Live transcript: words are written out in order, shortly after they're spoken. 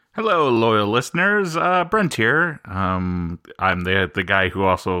Hello, loyal listeners. Brent here. I'm the guy who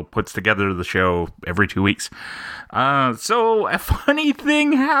also puts together the show every 2 weeks. So a funny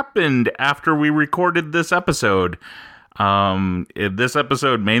thing happened after we recorded this episode. This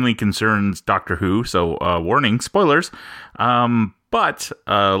episode mainly concerns Doctor Who, so warning, spoilers. But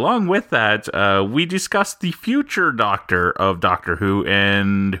along with that, we discussed the future Doctor of Doctor Who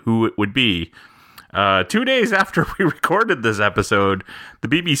and who it would be. 2 days after we recorded this episode, the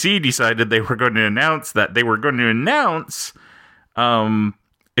BBC decided they were going to announce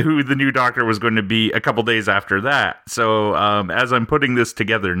who the new Doctor was going to be a couple days after that. So as I'm putting this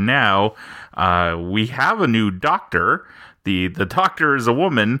together now, we have a new Doctor. The Doctor is a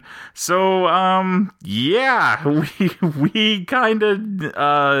woman. So yeah, we kind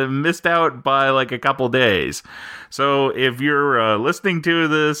of missed out by like a couple days. So if you're listening to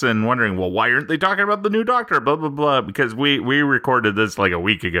this and wondering, well, why aren't they talking about the new Doctor? Blah, blah, blah. Because we recorded this like a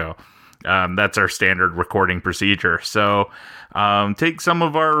week ago. That's our standard recording procedure. So take some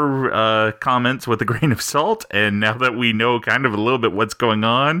of our comments with a grain of salt. And now that we know kind of a little bit what's going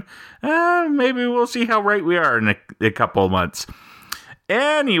on, maybe we'll see how right we are in a couple of months.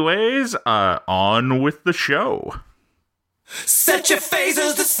 Anyways, on with the show. Set your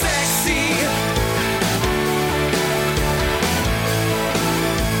phasers to sexy.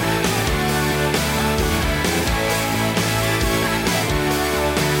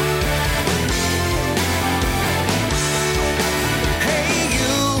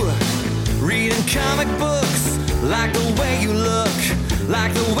 Comic books, like the way you look,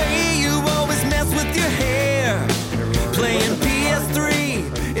 like the way you always mess with your hair. Playing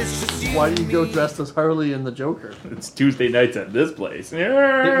PS3, it's just you. Why do you go dressed as Harley and the Joker? It's Tuesday nights at this place.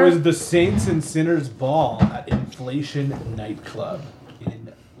 It was the Saints and Sinners Ball at Inflation Nightclub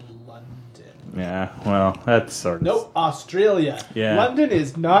in London. Yeah, well, that's sort of... Nope, Australia. Yeah. London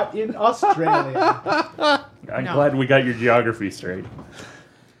is not in Australia. I'm glad we got your geography straight.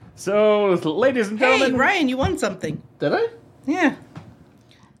 So, ladies and gentlemen... Hey, Ryan, you won something. Did I? Yeah.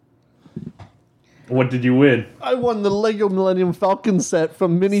 What did you win? I won the Lego Millennium Falcon set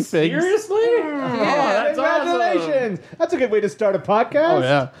from Minifigs. Seriously? Yeah. That's Congratulations! awesome. That's a good way to start a podcast. Oh,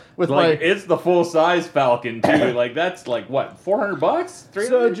 yeah. With Like, my... it's the full-size Falcon, too. Like, that's like, what, $400? $300?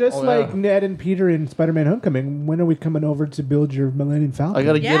 So just Oh, like yeah. Ned and Peter in Spider-Man Homecoming, when are we coming over to build your Millennium Falcon? I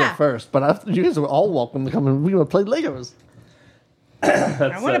gotta get Yeah. it first, but after you guys are all welcome to come and we're gonna play Legos.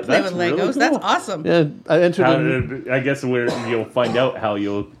 I want to play with really Legos. cool. That's awesome. Yeah, I entered in... I guess you'll find out how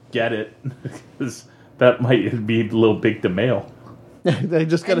you'll get it. Because that might be a little big to mail. They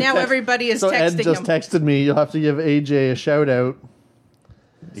just got And now everybody is Ed texting just him. texted me. You'll have to give AJ a shout out.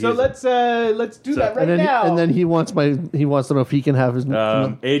 So let's do that right and then now. and then he wants to know if he can have his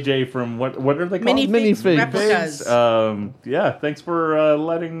AJ from what are they called? Minifigs Minifigs. replicas. Yeah, thanks for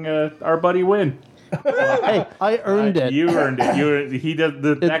letting our buddy win. Hey, I earned it. You earned it. He does.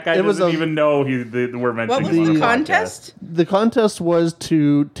 That guy it was doesn't a- even know we're mentioning. What was this on the podcast. contest? The contest was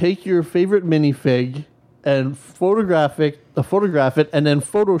to take your favorite minifig and photograph it, and then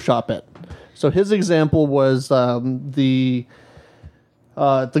Photoshop it. So his example was the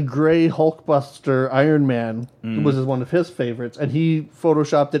gray Hulkbuster Iron Man was one of his favorites, and he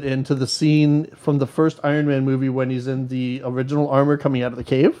photoshopped it into the scene from the first Iron Man movie when he's in the original armor coming out of the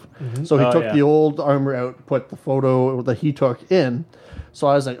cave. So he took the old armor out, put the photo that he took in. So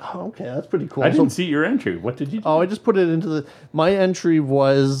I was like, oh, okay, that's pretty cool. I didn't see your entry. What did you do? Oh, I just put it into the... My entry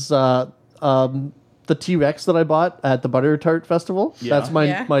was the T-Rex that I bought at the Butter Tart Festival. Yeah. That's my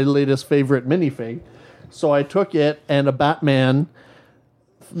Yeah. latest favorite minifig. So I took it and a Batman...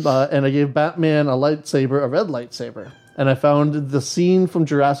 and I gave Batman a lightsaber, a red lightsaber. And I found the scene from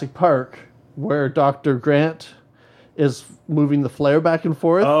Jurassic Park where Dr. Grant is moving the flare back and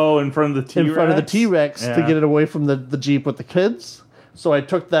forth Oh, in front of the T-Rex? in front of the T-Rex to Yeah. get it away from the Jeep with the kids. So I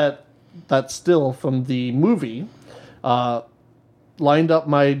took that still from the movie, lined up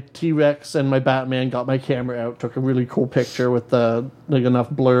my T-Rex and my Batman, got my camera out, took a really cool picture with the enough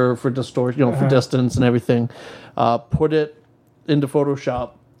blur for distortion, for distance and everything. Put it into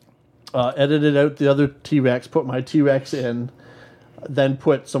Photoshop, edited out the other T-Rex, put my T-Rex in, then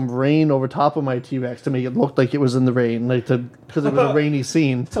put some rain over top of my T-Rex to make it look like it was in the rain, because it was a rainy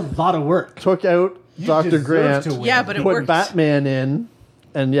scene. it's a lot of work. Took out Dr. deserve Grant, to win. Yeah, but it put worked. Batman in,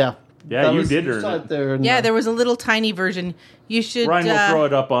 and Yeah, that you did earn saw it. there and, Yeah, there was a little tiny version. You should. Ryan will throw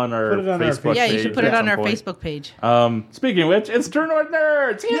it up on our Put it on our Facebook Yeah, page. you should put it at on some our point. Facebook page. Speaking of which, it's True North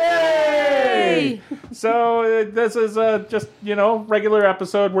Nerds! Yay! So this is just regular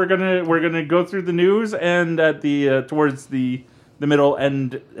episode. We're gonna go through the news, and at the towards the middle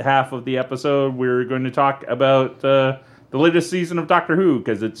end half of the episode, we're going to talk about the latest season of Doctor Who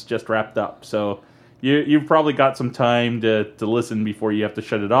because it's just wrapped up. So you've probably got some time to listen before you have to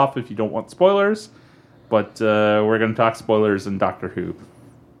shut it off if you don't want spoilers. But we're going to talk spoilers in Doctor Who.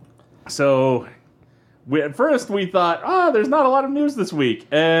 So at first we thought, there's not a lot of news this week.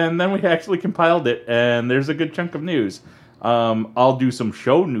 And then we actually compiled it, and there's a good chunk of news. I'll do some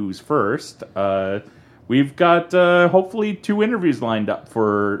show news first. We've got hopefully 2 interviews lined up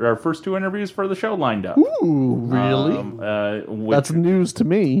for our first 2 interviews for the show lined up. Ooh, really? That's news to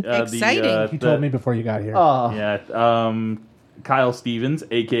me. Exciting. You told me before you got here. Yeah. Kyle Stevens,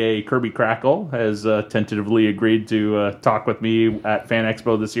 a.k.a. Kirby Crackle, has tentatively agreed to talk with me at Fan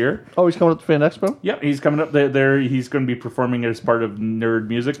Expo this year. Oh, he's coming up to Fan Expo? Yep, he's coming up there. He's going to be performing as part of Nerd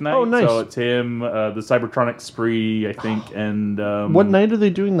Music Night. Oh, nice. So it's him, the Cybertronic Spree, I think, and... what night are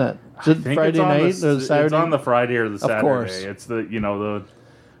they doing that? Is it Friday night or Saturday? It's on the Friday or the Saturday. Of course. It's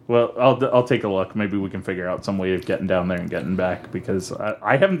Well, I'll take a look. Maybe we can figure out some way of getting down there and getting back, because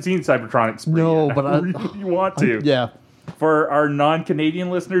I haven't seen Cybertronic Spree No, yet. but I really want to. Yeah. For our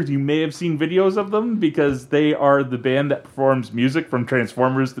non-Canadian listeners, you may have seen videos of them because they are the band that performs music from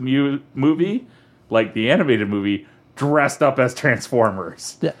Transformers the movie, like the animated movie, dressed up as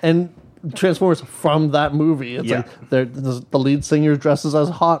Transformers. Yeah, and Transformers from that movie. It's Yeah. like the lead singer dresses as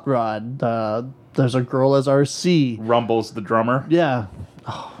Hot Rod. There's a girl as RC. Rumbles the drummer. Yeah.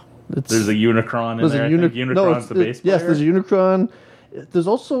 There's a Unicron in there. I think Unicron's the bass player. Yes, there's a Unicron. There's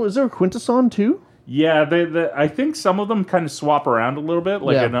also, is there a Quintesson too? Yeah, I think some of them kind of swap around a little bit.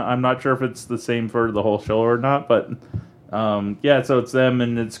 Like, Yeah. I'm not sure if it's the same for the whole show or not, but so it's them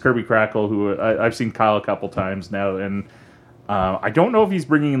and it's Kirby Crackle, who I've seen Kyle a couple times now, and I don't know if he's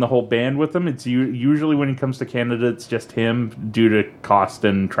bringing in the whole band with him. It's usually when he comes to Canada, it's just him due to cost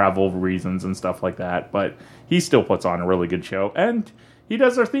and travel reasons and stuff like that, but he still puts on a really good show, and he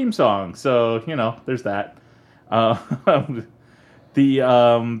does our theme song, so, there's that. The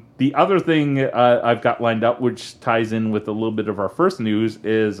other thing I've got lined up, which ties in with a little bit of our first news,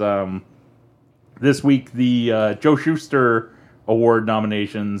 is this week the Joe Shuster Award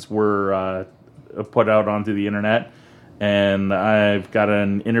nominations were put out onto the internet, and I've got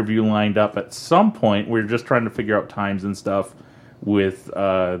an interview lined up at some point. We're just trying to figure out times and stuff with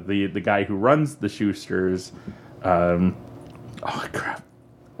the guy who runs the Schusters. Oh crap!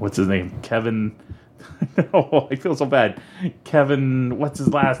 What's his name? Kevin. Oh, I feel so bad. Kevin, what's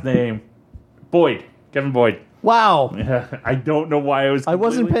his last name? Boyd. Kevin Boyd. Wow. I don't know why I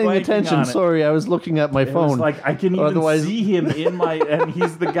wasn't paying attention. Sorry, I was looking at my It phone. was like I can even see him in my, and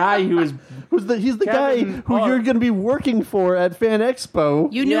he's the guy who is. He's the guy Kevin, who you're going to be working for at Fan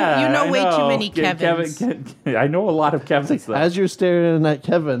Expo. You know way too many Kevins. I know a lot of Kevins. Though. As you're staring at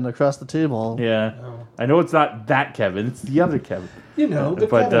Kevin across the table. Yeah, I know it's not that Kevin. It's the other Kevin. The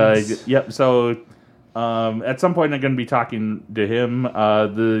But Kevins. yep. So at some point, I'm going to be talking to him.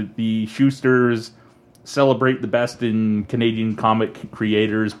 The Schusters celebrate the best in Canadian comic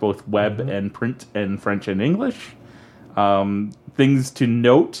creators, both web and print, and French and English. Things to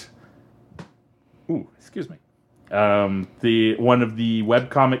note. Ooh, excuse me. The one of the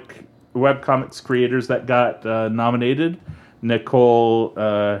webcomics creators that got nominated, Nicole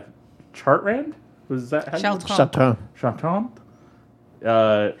Chartrand. Was that how you- Chaton. Chaton.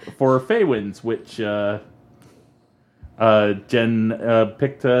 for Faywinds, which Jen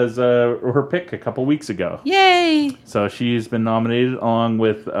picked as her pick a couple weeks ago. Yay! So she's been nominated along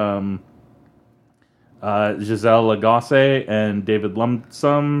with Giselle Lagasse and David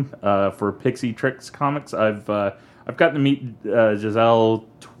Lumsum for Pixie Tricks Comics. I've gotten to meet Giselle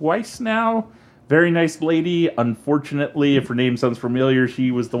twice now. Very nice lady. Unfortunately, if her name sounds familiar, she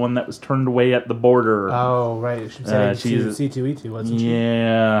was the one that was turned away at the border. Oh, right. She said she's C2E2, wasn't she?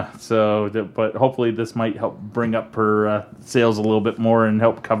 Yeah. So, but hopefully this might help bring up her sales a little bit more and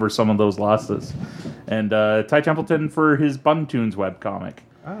help cover some of those losses. And Ty Templeton for his Buntoons webcomic.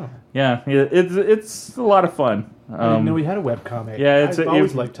 Oh. Yeah, it's a lot of fun. I didn't know we had a webcomic. Yeah, I've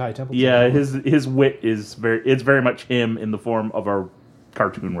always liked Ty Templeton. Yeah, his wit is very much him in the form of a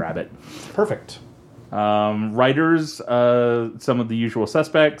cartoon rabbit. Perfect. Writers, some of the usual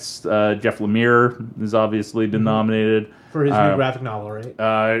suspects. Jeff Lemire has obviously been nominated For his new graphic novel,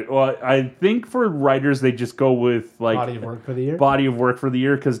 right? Well, I think for writers they just go with like Body of work for the year? Body of work for the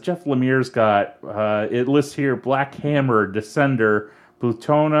year, because Jeff Lemire's got it lists here: Black Hammer, Descender,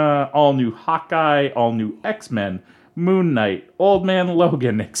 Plutona, all new Hawkeye, all new X-Men, Moon Knight, Old Man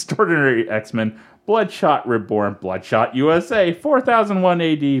Logan, Extraordinary X-Men, Bloodshot Reborn, Bloodshot USA, 4001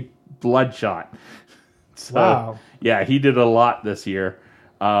 AD, Bloodshot. So, Wow. Yeah, he did a lot this year.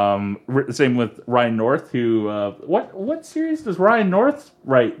 Same with Ryan North, who... what series does Ryan North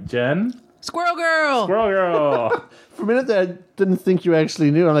write, Jen? Squirrel Girl. Squirrel Girl. For a minute there, I didn't think you actually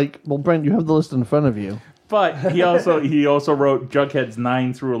knew. I'm like, well, Brent, you have the list in front of you. But he also wrote Jughead's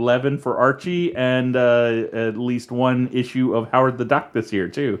 9 through 11 for Archie, and at least one issue of Howard the Duck this year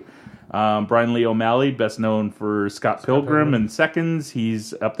too. Brian Lee O'Malley, best known for Scott Pilgrim and Seconds.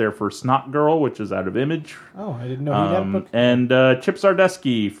 He's up there for Snot Girl, which is out of Image. Oh, I didn't know he had a book. And Chip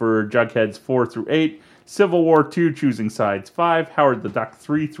Zdarsky for Jughead's 4 through 8, Civil War 2, Choosing Sides 5, Howard the Duck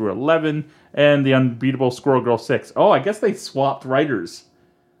 3 through 11, and The Unbeatable Squirrel Girl 6. Oh, I guess they swapped writers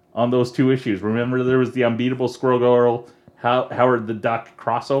on those 2 issues. Remember, there was The Unbeatable Squirrel Girl, Howard the Duck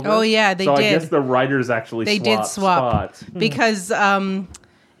crossover? Oh, yeah, they did. So I did. guess the writers actually did swap. spots. Because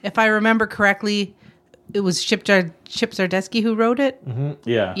if I remember correctly, it was Chip Zdarsky who wrote it. Mm-hmm.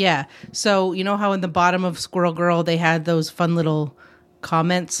 Yeah. Yeah. So you know how in the bottom of Squirrel Girl they had those fun little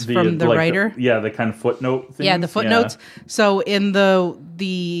comments from the writer? The kind of footnote things. Yeah, the footnotes. Yeah. So in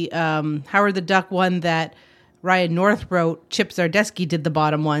the Howard the Duck one that Ryan North wrote, Chip Zdarsky did the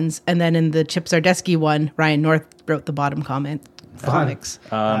bottom ones, and then in the Chip Zdarsky one, Ryan North wrote the bottom comics.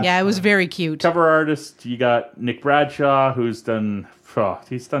 Yeah, it was very cute. Cover artist, you got Nick Bradshaw, who's done...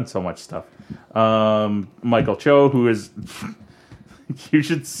 he's done so much stuff. Michael Cho, who is... you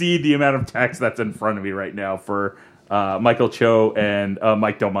should see the amount of text that's in front of me right now for Michael Cho and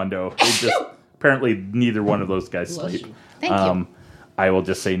Mike Del Mundo. Apparently, neither one of those guys sleep. Thank you. I will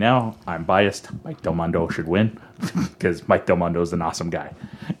just say now, I'm biased. Mike Del Mundo should win because Mike Del Mundo is an awesome guy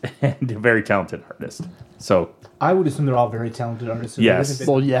and a very talented artist. So I would assume they're all very talented artists. So yes.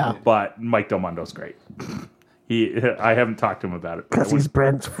 Well, yeah. But Mike Del Mundo's great. I haven't talked to him about it. Because he's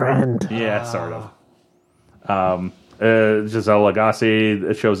Brent's friend. Yeah, sort of. Giselle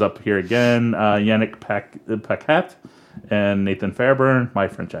Lagasse shows up here again. Yannick Paquette and Nathan Fairburn. My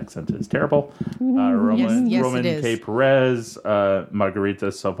French accent is terrible. Roman it is. K. Perez,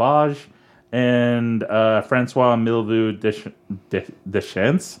 Margarita Sauvage, and Francois Milvaux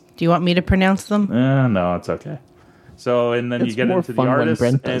Deschamps. Do you want me to pronounce them? No, it's okay. So, and then It's you get more into the fun when artists,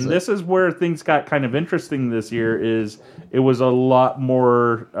 Brent and does this is where things got kind of interesting this year, is it was a lot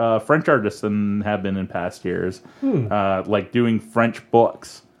more French artists than have been in past years, like doing French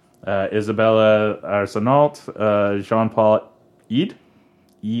books. Isabella Arsenault, Jean-Paul Eid,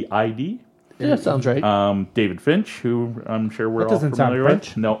 E-I-D. Yeah, sounds right. David Finch, who I'm sure we're all doesn't sound familiar with.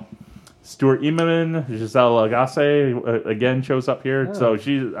 French. No. Stuart Eman, Giselle Lagasse, again shows up here. So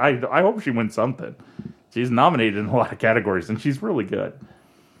I hope she wins something. She's nominated in a lot of categories, and she's really good.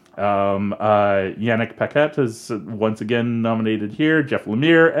 Yannick Paquette is once again nominated here. Jeff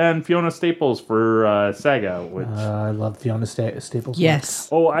Lemire and Fiona Staples for Saga. Which I love Fiona Staples. Yes.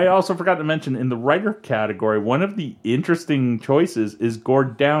 Oh, I also forgot to mention in the writer category, one of the interesting choices is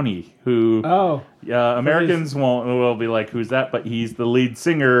Gord Downey, who Americans will be like, who's that? But he's the lead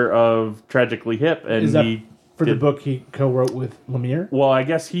singer of Tragically Hip, and the book he co-wrote with Lemire? Well, I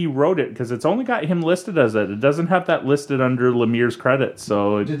guess he wrote it because it's only got him listed as it. It doesn't have that listed under Lemire's credits.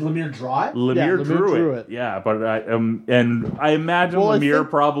 So did Lemire draw it? Lemire drew it. Yeah, but I imagine Lemire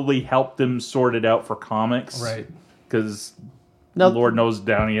probably helped him sort it out for comics, right? Because Lord knows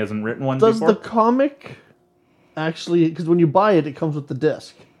Downey hasn't written one does before. The comic actually? Because when you buy it, it comes with the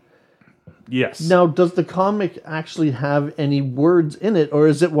disc. Yes. Now, does the comic actually have any words in it, or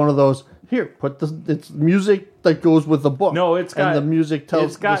is it one of those? Here, it's music that goes with the book. No, it's got... And the music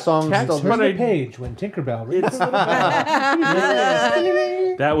tells the songs. Text from the page when Tinkerbell reads.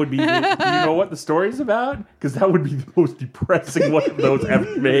 That would be... do you know what the story's about? Because that would be the most depressing one of those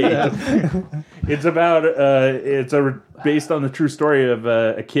ever made. It's about... based on the true story of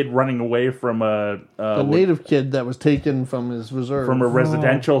a kid running away from a native kid that was taken from his reserve. From a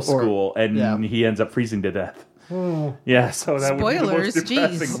residential school, and he ends up freezing to death. Yeah, so that spoilers, would be the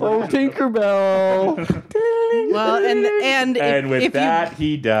most depressing. Oh, Tinkerbell! Well, and with that,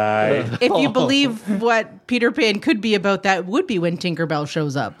 he died. If you believe what Peter Pan could be about, that would be when Tinkerbell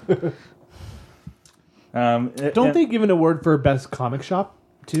shows up. Don't they give an award for best comic shop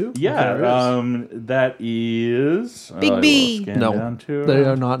too? Yeah, that is Big B. No, they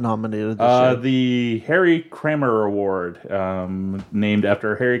are not nominated this year. The Harry Kremer Award, named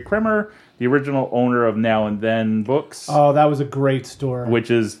after Harry Kremer, the original owner of Now and Then Books. Oh, that was a great store.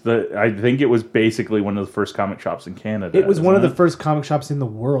 Which is I think it was basically one of the first comic shops in Canada. It was one of the first comic shops in the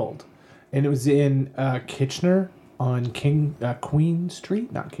world, and it was in Kitchener on Queen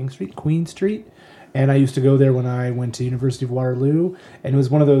Street. And I used to go there when I went to University of Waterloo, and it was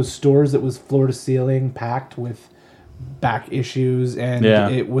one of those stores that was floor to ceiling, packed with back issues, and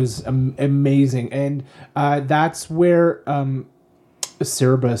it was amazing. And that's where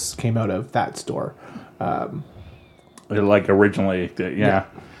Cerebus came out of, that store. Like originally, yeah.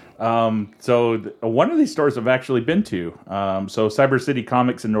 One of these stores I've actually been to. So Cyber City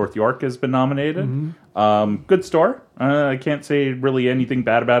Comics in North York has been nominated. Good store. I can't say really anything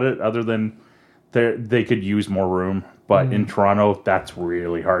bad about it other than they could use more room. But in Toronto, that's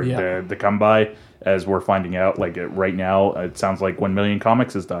really hard to come by, as we're finding out. Like right now, it sounds like 1 Million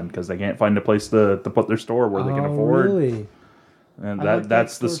Comics is done because they can't find a place to put their store where they can afford. Really? And like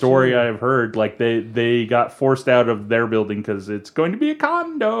that's that the store, story too. I've heard. Like they got forced out of their building because it's going to be a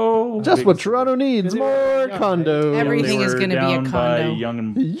condo. Just what Toronto needs, more condos. Everything They is were going to be a down by condo. Young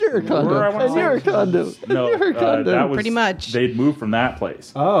and You're a condo, Where I wanna and you're a say- condo, No, and you're a condo. that was Pretty much. They'd moved from that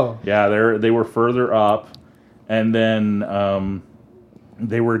place. Oh. Yeah, they were further up, and then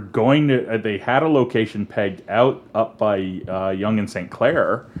they were going to. They had a location pegged up by Young and St.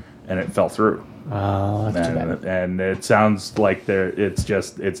 Clair, and it fell through. Oh, that's too bad. And it sounds like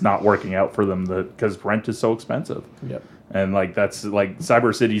it's not working out for them because rent is so expensive. Yep. And that's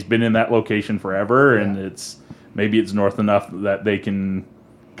Cyber City's been in that location forever, and maybe it's north enough that they can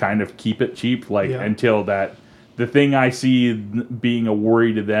kind of keep it cheap, until that. The thing I see being a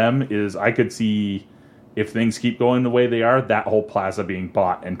worry to them is I could see if things keep going the way they are, that whole plaza being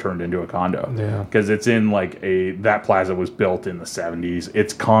bought and turned into a condo. Yeah. Because it's in that plaza was built in the 70s.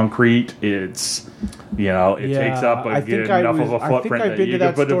 It's concrete. It's, it takes up enough of a footprint I think I've been to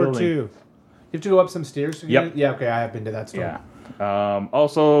that put a store building. too. You have to go up some stairs to get Yep. it? Yeah, okay, I have been to that store. Yeah.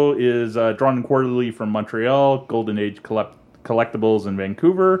 Also is Drawn and Quarterly from Montreal, Golden Age Collectibles in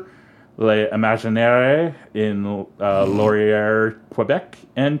Vancouver, Les Imaginaires in Laurier, Quebec,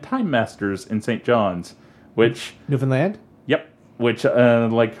 and Time Masters in St. John's, which, Newfoundland?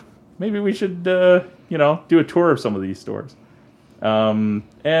 maybe we should, do a tour of some of these stores. And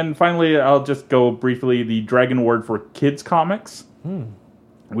finally, I'll just go briefly, the Dragon Award for Kids Comics.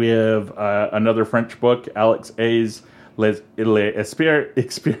 We have another French book, Alex A's Les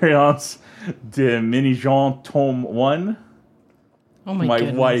Expériences de Mini-Jean, Tome 1. Oh my My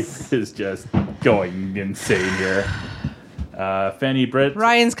goodness. wife is just going insane here. Fanny Britt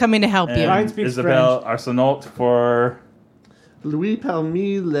Ryan's coming to help you. Ryan and speaks Isabelle Arsenault for Louis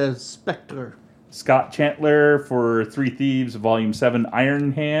Palmy Le Spectre. Scott Chandler for Three Thieves, Volume 7,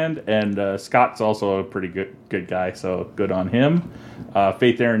 Iron Hand, and Scott's also a pretty good guy, so good on him.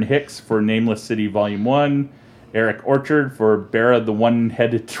 Faith Erin Hicks for Nameless City, Volume 1. Eric Orchard for Bera the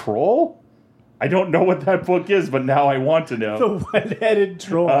One-Headed Troll. I don't know what that book is, but now I want to know. The one-headed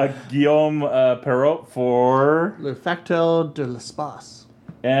troll. Guillaume Perrault for... Le Facteur de l'Espace.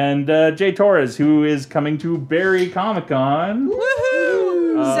 And Jay Torres, who is coming to Barrie Comic-Con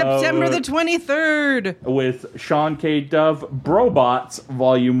Woohoo! September the 23rd. with Sean K. Dove, Brobots,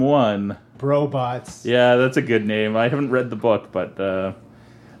 Volume 1. Brobots. Yeah, that's a good name. I haven't read the book, but to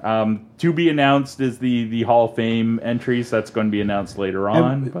be announced is the Hall of Fame entries. That's going to be announced later on.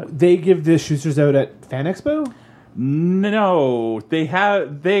 And But they give the Schusters out at Fan Expo? no,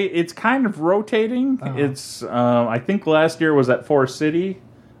 it's kind of rotating. It's I think last year was at Forest City.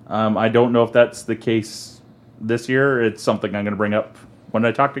 I don't know if that's the case this year. It's something I'm going to bring up when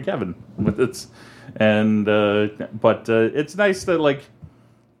I talk to Kevin with it. And but it's nice that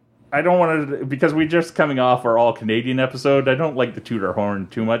I don't want to, because we just coming off our all Canadian episode. I don't like to toot our horn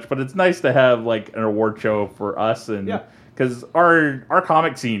too much, but it's nice to have an award show for us, and because our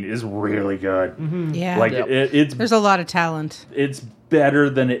comic scene is really good. Yeah. It's There's a lot of talent. it's better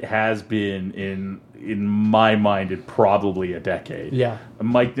than it has been in my mind in probably a decade. Yeah.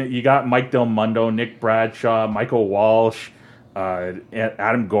 You got Mike Del Mundo, Nick Bradshaw, Michael Walsh,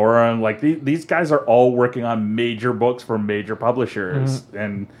 Adam Goran. These guys are all working on major books for major publishers,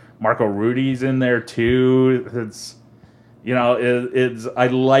 and Marco Rudy's in there too. It's I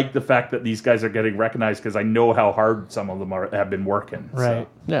like the fact that these guys are getting recognized because I know how hard some of them have been working. Right.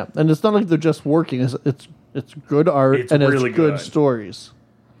 Yeah, and it's not like they're just working. It's good art It's and really it's good good. stories.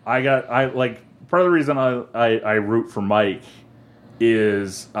 Part of the reason I root for Mike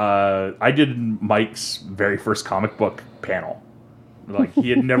is I did Mike's very first comic book panel. He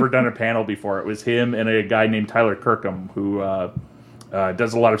had never done a panel before. It was him and a guy named Tyler Kirkham who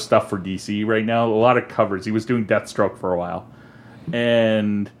does a lot of stuff for DC right now. A lot of covers. He was doing Deathstroke for a while,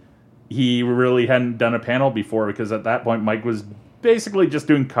 and he really hadn't done a panel before because at that point Mike was basically just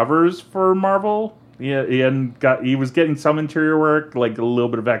doing covers for Marvel. He was getting some interior work, a little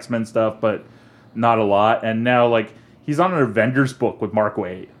bit of X-Men stuff, but not a lot. And now he's on an Avengers book with Mark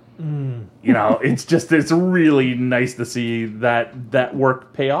Waid. It's really nice to see that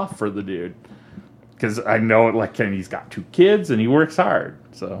work pay off for the dude. Because I know, he's got 2 kids and he works hard.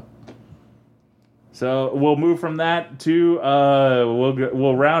 So, So we'll move from that to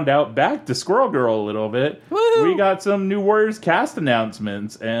we'll round out back to Squirrel Girl a little bit. Woo! We got some New Warriors cast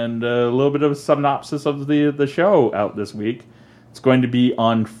announcements and a little bit of a synopsis of the show out this week. It's going to be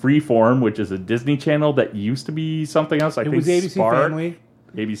on Freeform, which is a Disney channel that used to be something else. I think was ABC Spark. Family.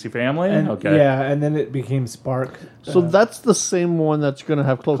 ABC Family? And, okay. Yeah, and then it became Spark. So that's the same one that's going to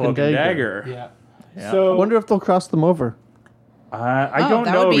have Cloak, Cloak and and Dagger. Dagger. Yeah. Yeah. I So wonder if they'll cross them over. I Oh, don't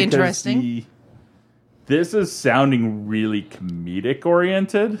that know would be because interesting. this is sounding really comedic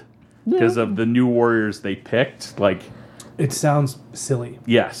oriented because of the New Warriors they picked. Like, it sounds silly.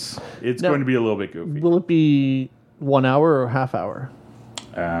 yes, it's No. going to be a little bit goofy. Will it be 1 hour or half hour?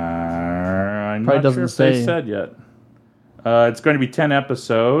 I'm Probably not doesn't sure if they say. said yet. It's going to be 10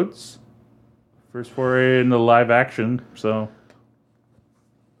 episodes. First foray into live action, so.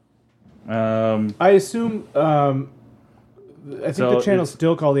 I assume. I think So the channel's it's-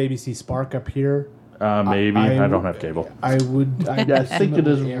 still called ABC Spark up here. Maybe. I I don't have cable. I would. Yeah, I think it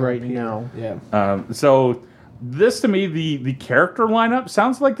is assume would air right up here. now. Yeah. So this to me, the character lineup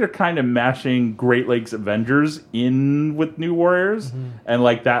sounds like they're kind of mashing Great Lakes Avengers in with New Warriors, and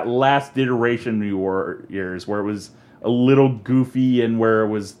like that last iteration of New Warriors where it was a little goofy and where it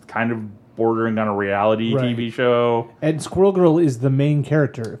was kind of bordering on a reality Right. TV show. And Squirrel Girl is the main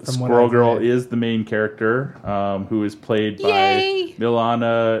character. From what Squirrel I've Girl read. is the main character, who is played Yay! by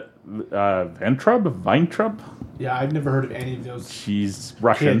Milana Weintraub. Yeah, I've never heard of any of those She's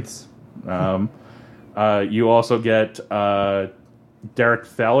Russian. kids. You also get Derek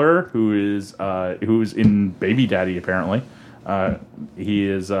Feller, who's in Baby Daddy apparently. He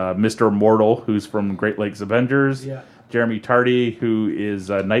is Mr. Mortal, who's from Great Lakes Avengers. Yeah. Jeremy Tardy, who is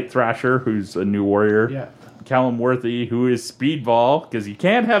Night Thrasher, who's a New Warrior. Yeah. Callum Worthy, who is Speedball, because you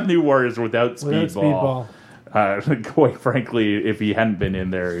can't have New Warriors without Speedball. Quite frankly, if he hadn't been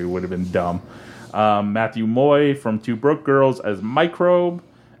in there, he would have been dumb. Matthew Moy from Two Broke Girls as Microbe.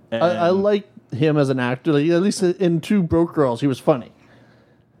 And I like him as an actor. Like, at least in Two Broke Girls, he was funny.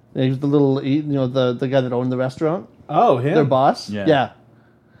 He was the little, the guy that owned the restaurant, Oh, him. their boss. Yeah. Yeah.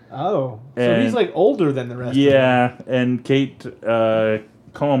 Oh, so And- he's like older than the rest. Yeah, and Kate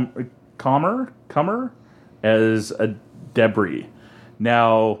Comer as a Debris.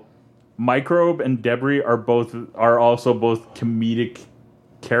 Now, Microbe and Debris are also both comedic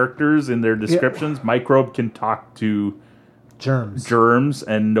characters in their descriptions. Microbe can talk to Germs. germs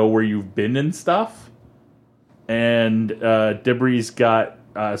and know where you've been and stuff. And Debris got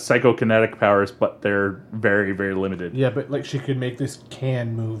psychokinetic powers, but they're very, very limited. Yeah, but like she could make this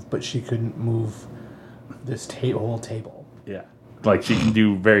can move, but she couldn't move this whole table. Yeah. Like she can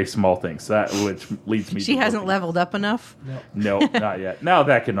do very small things. That which leads me She to hasn't looking. leveled up enough. No, not yet. Now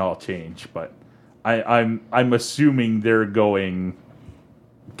that can all change, but I'm assuming they're going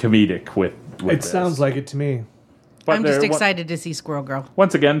comedic with It this. sounds like it to me. But I'm just they're- excited to see Squirrel Girl.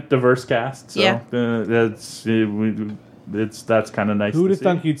 Once again, diverse cast. So Yeah. that's kind of nice. Who would to have see.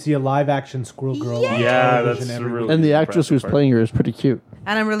 thunk you'd see a live action Squirrel Girl? on Yeah, television that's every really- week? And the actress who's impressive playing her is pretty cute.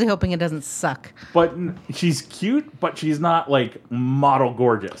 And I'm really hoping it doesn't suck. But she's cute, but she's not like model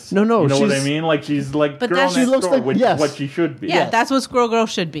gorgeous. No, you know what I she's- mean? Like she's like But girl that's- next She looks door, like- which yes. is what she should be. Yeah, that's what Squirrel Girl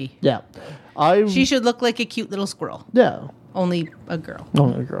should be. Yeah. She should look like a cute little squirrel. Yeah. Only a girl.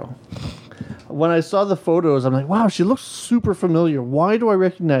 Only a girl. When I saw the photos, I'm like, wow, she looks super familiar. Why do I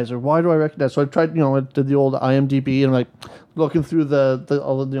recognize her? Why do I recognize? So I tried, I did the old IMDb and I'm like looking through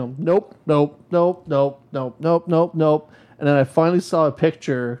all the nope. And then I finally saw a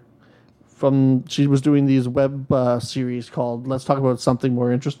picture from, she was doing these web series called Let's Talk About Something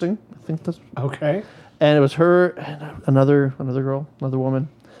More Interesting. I think that's, Okay. and it was her and another girl, another woman.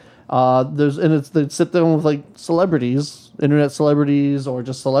 They'd sit down with like celebrities, internet celebrities, or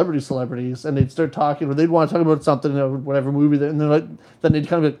just celebrities, and they'd start talking, or they'd want to talk about something, whatever movie, and then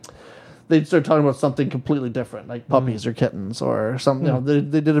they'd they'd start talking about something completely different, like puppies or kittens or something. They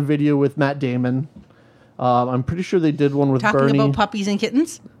did a video with Matt Damon. I'm pretty sure they did one with Talking Bernie. about puppies and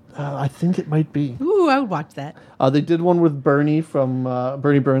kittens? I think it might be. Ooh, I would watch that. They did one with Bernie from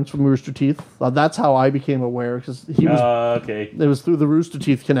Bernie Burns from Rooster Teeth. That's how I became aware, because he was. Okay. It was through the Rooster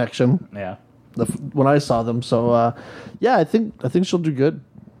Teeth connection Yeah. when I saw them. So yeah, I think she'll do good.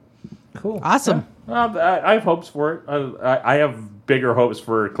 Cool. Awesome. Well, I have hopes for it. I have bigger hopes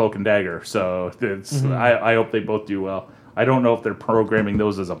for Cloak and Dagger, so it's. I hope they both do well. I don't know if they're programming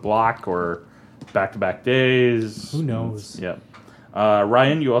those as a block or back-to-back days. Who knows? Yeah.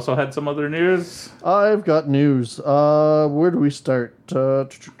 Ryan, you also had some other news. I've got news. Where do we start?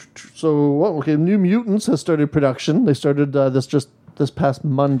 Okay, New Mutants has started production. They started this past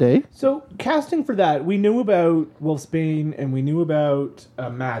Monday. So casting for that, we knew about Wolfsbane and we knew about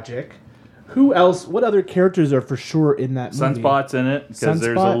Magic. Who else? What other characters are for sure in that movie? Sunspot's in it because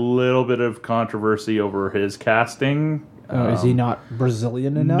there's a Sunspot? little bit of controversy over his casting. Oh, is he not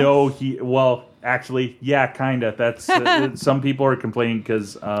Brazilian enough? No, actually, yeah, kind of. That's some people are complaining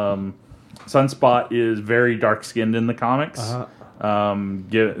because Sunspot is very dark skinned in the comics. Uh-huh.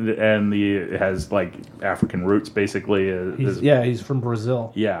 And it has like African roots, basically. He's from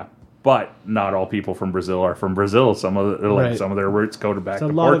Brazil. Yeah, but not all people from Brazil are from Brazil. Some of Right. some of their roots go back There's to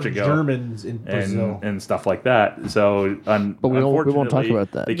a lot Portugal. of Germans in Brazil. and stuff like that. So, But we won't talk unfortunately,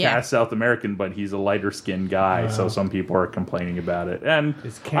 about that. They Yeah. cast South American, but he's a lighter skinned guy, so some people are complaining about it. And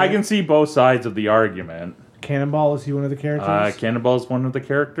Is I can see both sides of the argument. Cannonball, is he one of the characters? Cannonball's one of the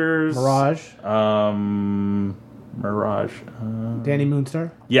characters. Mirage? Mirage. Danny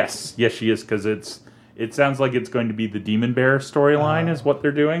Moonstar? Yes, she is, because it sounds like it's going to be the Demon Bear storyline is what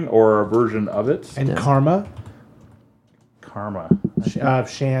they're doing, or a version of it. And Karma? Karma.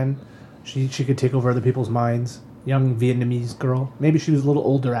 Shan. She could take over other people's minds. Young Vietnamese girl. Maybe she was a little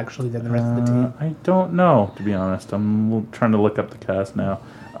older, actually, than the rest of the team. I don't know, to be honest. I'm trying to look up the cast now.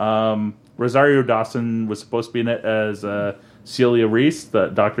 Rosario Dawson was supposed to be in it as Celia Reese, the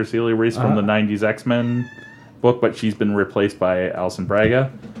Dr. Celia Reese from the 90s X-Men book, but she's been replaced by Alison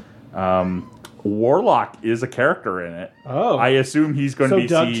Braga. Warlock is a character in it. Oh. I assume he's going to So be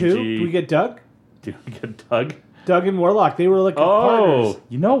Doug, CG. too? Do we get Doug? Do we get Doug? Doug and Warlock. They were like Oh, partners.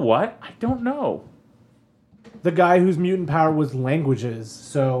 you know what? I don't know. The guy whose mutant power was languages.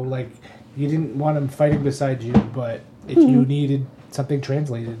 So, like, you didn't want him fighting beside you, but if you needed something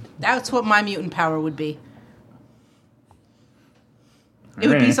translated. That's what my mutant power would be. It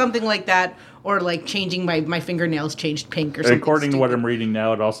would be Alright. something like that, or like changing my fingernails changed pink or something. According to what stupid. I'm reading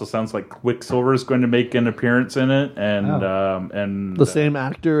now, it also sounds like Quicksilver is going to make an appearance in it, and The same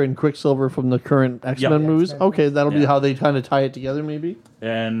actor and Quicksilver from the current X-Men Yeah. movies. X-Men. Okay, that'll be Yeah. how they kind of tie it together, maybe.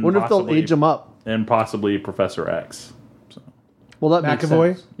 and Wonder if they'll possibly- age him up. and possibly Professor X. So, Well, that makes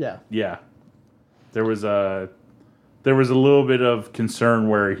McAvoy? sense. Yeah. yeah, there was a little bit of concern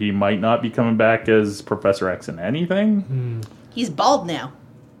where he might not be coming back as Professor X in anything. He's bald now.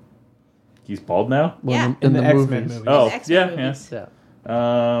 He's bald now. Well, Yeah. in the X-Men movies. movies. Oh, The X-Men yeah, movies.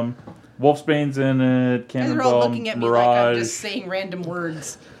 Yeah. Wolfsbane's in it. You guys are all Cannonball, looking at me like I'm Mirage, just saying random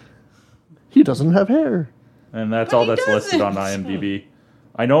words. He doesn't have hair. and that's But all he that's listed on doesn't. IMDb.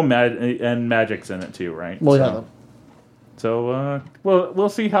 I know and Magic's in it too, right? Well, So- yeah. So, we'll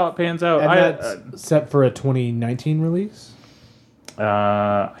see how it pans out. And that's set for a 2019 release?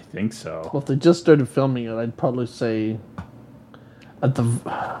 I think so. Well, if they just started filming it, I'd probably say at the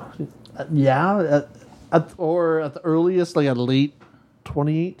or at the earliest, like at late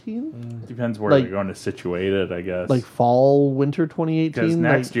 2018, Depends where like- they're going to situate it, I guess. like fall winter 2018. because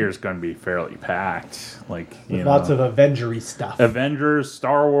next like, year is going to be fairly packed. Like With lots of Avengery stuff. Avengers,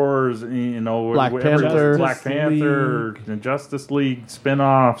 Star Wars, Black whatever- Panther. Black Panther, the Justice League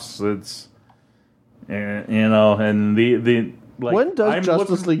spin-offs. It's and the like. when does I'm Justice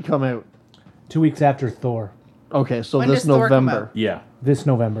looking- League come out? 2 weeks after Thor. Okay, so When this does Thor come November. out? Yeah, This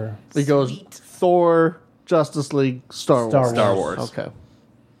November. It goes Sweet. Thor, Justice League, Star Wars. Star Wars. Okay.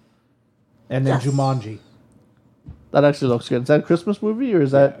 And then Yes. Jumanji. That actually looks good. Is that a Christmas movie or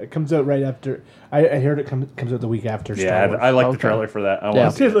is that? It comes out right after. I heard it comes out the week after Star yeah. Wars. I like the Okay. trailer for that. I Yeah.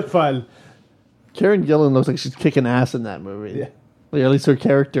 want to see It it. looked fun. Karen Gillan looks like she's kicking ass in that movie. Yeah. Like, at least her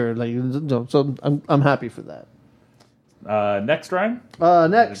character, like, no, so I'm happy for that. Next, Ryan.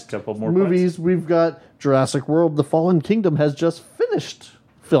 Next, A couple more movies. We've got Jurassic World: The Fallen Kingdom has just finished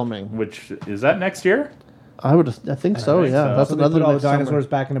filming. Which is that next year? I think so. think Yeah, so. that's So they another put all the next summer. dinosaurs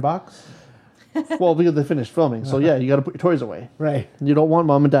back in a box? Well, because they finished filming, so yeah, you got to put your toys away. Right. You don't want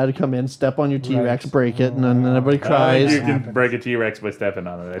mom and dad to come in, step on your T-Rex, Right. break it, and then everybody cries. You can break a T-Rex by stepping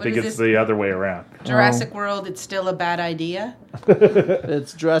on it. I think is it's this? the other way around. Jurassic World, it's still a bad idea.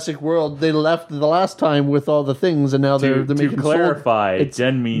 It's Jurassic World. They left the last time with all the things, and now they're To making clarify, It's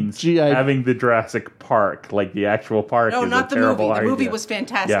Jen means G.I. having the Jurassic Park, like the actual park. No, is not a the terrible movie. The movie idea. was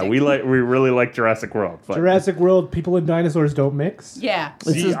fantastic. Yeah, we really like Jurassic World. But Jurassic World, people and dinosaurs don't mix? Yeah.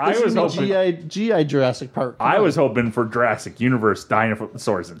 See, I was hoping GI Jurassic Park. Come I on. was hoping for Jurassic Universe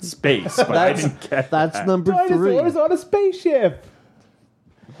dinosaurs in space, but I That's didn't get that's that. number Dinosaurs 3. on a spaceship!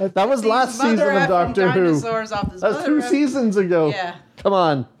 That was last These season mother of effing Doctor Who. dinosaurs off this That's mother 2 effing- seasons ago. Yeah. Come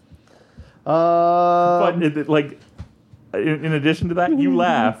on. But like, in addition to that, you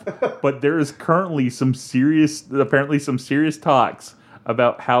laugh, but there is currently apparently some serious talks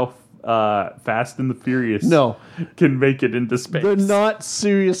about how Fast and the Furious No. can make it into space. They're not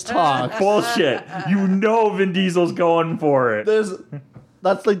serious talk. Bullshit. You know Vin Diesel's going for it.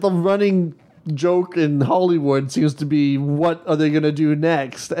 That's like the running joke in Hollywood seems to be, what are they going to do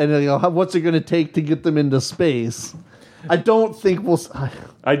next? And what's it going to take to get them into space? I don't think we'll...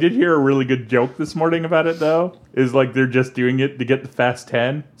 I did hear a really good joke this morning about it, though. Is like they're just doing it to get the Fast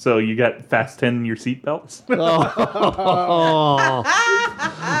 10. So you got Fast 10 in your seatbelts.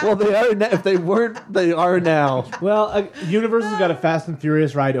 Well, they are. If they weren't, they are now. Well, Universal's got a Fast and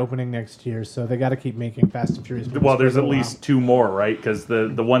Furious ride opening next year, so they got to keep making Fast and Furious movies. Well, there's for a at while. least 2 more, right? Because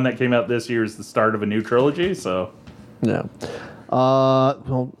the one that came out this year is the start of a new trilogy, so... Yeah.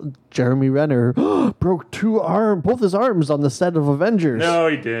 Well, Jeremy Renner broke both his arms on the set of Avengers. No,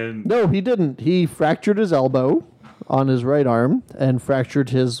 he didn't. No, he didn't. He fractured his elbow on his right arm and fractured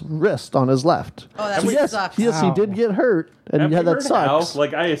his wrist on his left. Oh, that So yes, sucks. yes, he did get hurt, and Have yeah, you that heard how? sucks.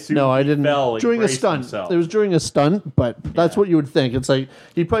 Like, I assumed No, I he didn't. fell and During a braced stunt. himself. It was during a stunt, but that's what you would think. It's like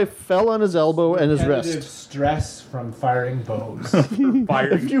he probably fell on his elbow and his Repetitive wrist. stress from firing bows.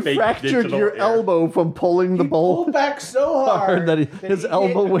 Firing If you fake fractured digital your air. elbow from pulling the He bowl, pulled back so hard that that his he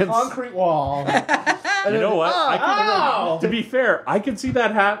elbow hit went- a concrete wall. You know what? Ow! To be fair, I can see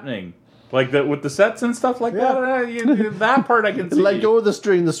that happening. Like with the sets and stuff like Yeah. that. That part I can see. let go of the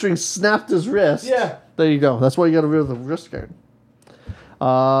string. The string snapped his wrist. Yeah. There you go. That's why you got to rid of the wrist guard.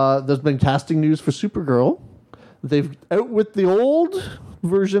 There's been casting news for Supergirl. They've out with the old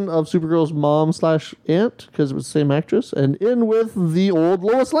version of Supergirl's mom/aunt because it was the same actress, and in with the old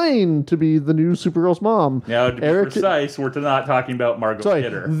Lois Lane to be the new Supergirl's mom. Now, to be precise, we're not talking about Margot Sorry,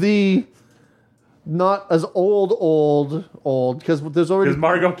 Kidder. the not as old because there's already Because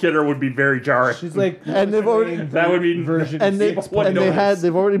Margot Kidder would be very jarring. She's like, And they've already- That would be- version. and they What and they notice?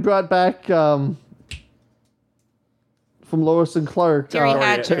 they've already brought back from Lois and Clark. Terry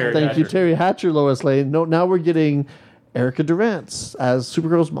Hatcher. Thank you, Terry Hatcher, Lois Lane. No, now we're getting Erica Durance as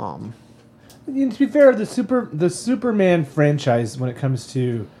Supergirl's mom. To be fair, the Superman franchise, when it comes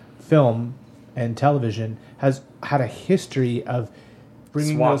to film and television, has had a history of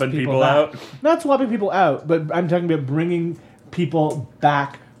bringing Swapping those people back. out? Not swapping people out, but I'm talking about bringing people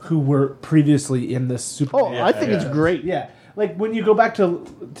back who were previously in the Superman. Oh, I think it's great. Yeah, like when you go back to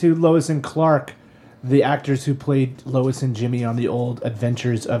Lois and Clark, the actors who played Lois and Jimmy on the old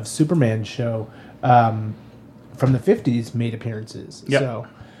Adventures of Superman show from the 50s made appearances. Yep. So,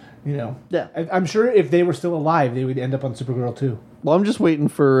 Yeah. I'm sure if they were still alive, they would end up on Supergirl too. Well, I'm just waiting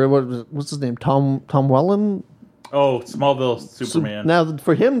for what's his name, Tom Welling. Oh, Smallville Superman. Now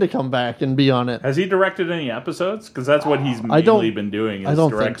for him to come back and be on it. Has he directed any episodes? Because that's what he's I don't- mainly been doing. Is I don't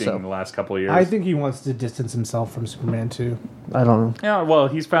think directing so. the last couple of years. I think he wants to distance himself from Superman too. I don't know. Yeah, well,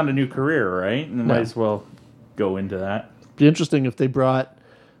 he's found a new career, right? And might as well go into that. Be interesting if they brought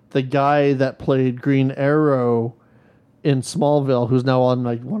the guy that played Green Arrow in Smallville, who's now on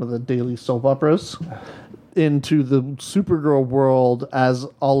like one of the daily soap operas, into the Supergirl world as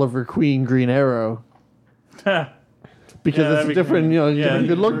Oliver Queen Green Arrow. Because Yeah, it's that'd be different, cool. it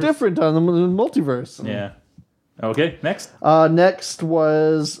could look different on the multiverse. Yeah. Okay, next. Next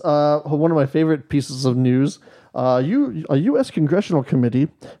was one of my favorite pieces of news. A U.S. congressional committee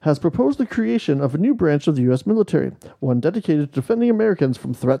has proposed the creation of a new branch of the U.S. military, one dedicated to defending Americans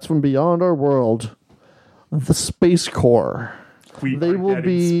from threats from beyond our world. The Space Corps. We They are will getting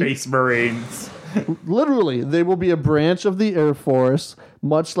be- Space Marines. Literally, they will be a branch of the Air Force,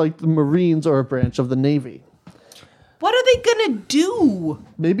 much like the Marines are a branch of the Navy. What are they gonna do?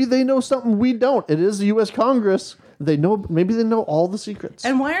 Maybe they know something we don't. It is the U.S. Congress. They know. Maybe they know all the secrets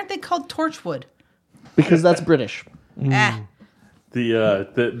And why aren't they called Torchwood? because that's British. Ah,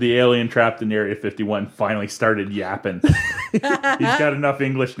 The alien trapped in Area 51 finally started yapping. He's got enough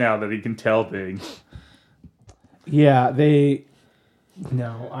English now that he can tell things. Yeah,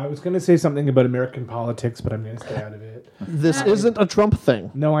 No, I was going to say something about American politics, but I'm going to stay out of it. This isn't a Trump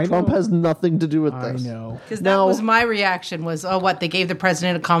thing. No, I know. Trump has nothing to do with I this. know. because that Now- was my reaction. Was they gave the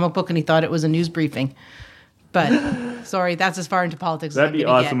president a comic book and he thought it was a news briefing. But sorry, that's as far into politics. That'd as be I'm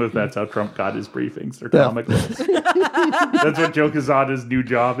gonna awesome get. if that's how Trump got his briefings or Yeah. comic books. That's what Joe Quesada's new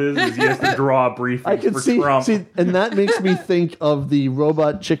job is he has to draw briefings I can for see, Trump. and that makes me think of the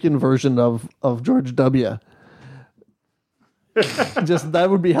robot chicken version of George W. Just that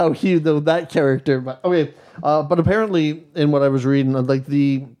would be how that character. But okay, but apparently in what I was reading, like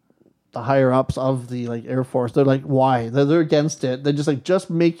the higher ups of the Air Force, they're like, why? They're against it. They're just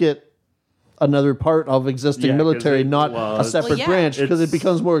make it another part of existing Yeah, 'cause military, it not a was- separate Well, yeah. branch, because it It's-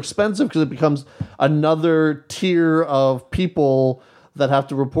 becomes more expensive, because it becomes another tier of people that have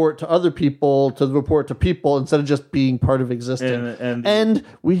to report to other people to report to people instead of just being part of existing. And-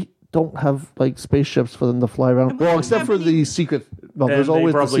 We don't have spaceships for them to fly around. Well, except for the secret. Well, And there's they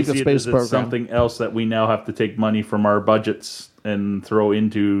always the probably secret see it space as it's program. something else that we now have to take money from our budgets and throw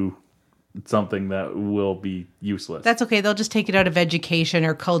into something that will be useless. That's okay. They'll just take it out of education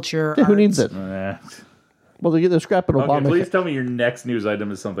or culture. Yeah, who arts. needs it? Eh. Well, they're scrapping Okay, Obama. please tell me your next news item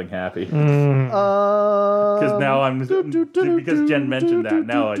is something happy. Because Because now because Jen mentioned that,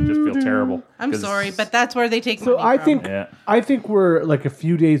 now I just feel terrible. I'm 'Cause- sorry, but that's where they take So money I from. think Yeah. I think we're like a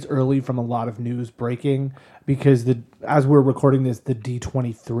few days early from a lot of news breaking because as we're recording this, the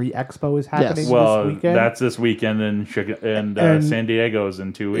D23 Expo is happening Well, this weekend. that's this weekend, and And San Diego's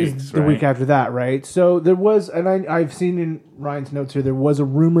in 2 is weeks. the right? week after that, right? So there was, and I've seen in Ryan's notes here, there was a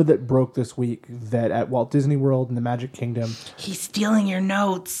rumor that broke this week that at Walt Disney World in the Magic Kingdom. He's stealing your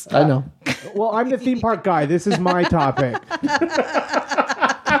notes. I know. Well, I'm the theme park guy. This is my topic.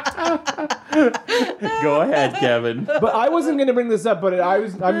 Go ahead, Kevin. But I wasn't going to bring this up, but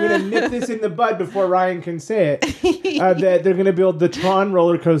I'm going to nip this in the bud before Ryan can say it. That they're going to build the Tron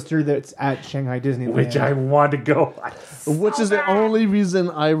roller coaster that's at Shanghai Disneyland. Which I want to go. Which is the only reason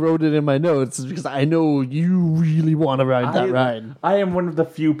I wrote it in my notes, is because I know you really want to ride that ride. I am one of the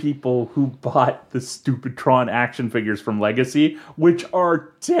few people who bought the stupid Tron action figures from Legacy, which are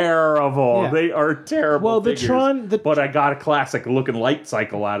terrible. Yeah. They are terrible. Well, the figures. Tron- but I got a classic looking light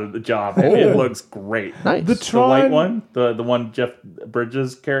cycle out of the job, and it looks great. Nice. The The white Tron one, the one Jeff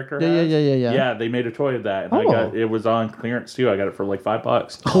Bridges character. Yeah, has. yeah. Yeah, they made a toy of that, and Oh. it was on clearance too. I got it for like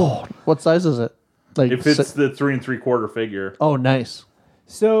 $5. Oh, what size is it? Like If it's the 3 3/4 figure. oh, nice.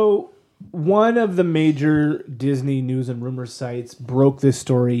 So, one of the major Disney news and rumor sites broke this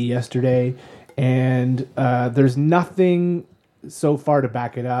story yesterday, and there's nothing so far to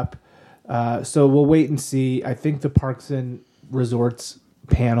back it up. So we'll wait and see. I think the Parks and Resorts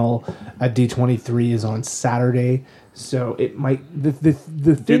panel at D23 is on Saturday, so it might the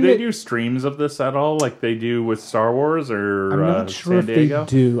Do thing they that, do streams of this at all, like they do with Star Wars or I'm not sure San if Diego? they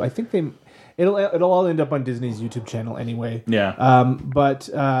do. I think it'll all end up on Disney's YouTube channel anyway. Yeah. But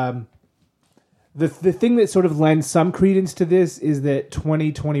the thing that sort of lends some credence to this is that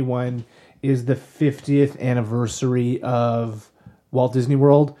 2021 is the 50th anniversary of Walt Disney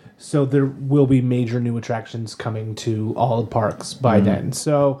World, so there will be major new attractions coming to all the parks by then.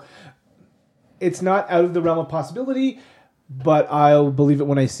 So it's not out of the realm of possibility, but I'll believe it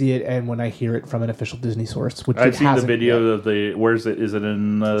when I see it and when I hear it from an official Disney source. Which I've it seen the hasn't video yet. of the. Where's it? Is it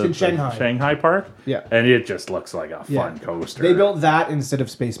in, It's in the Shanghai. Shanghai Park? Yeah. And it just looks like a Yeah. fun coaster. They built that instead of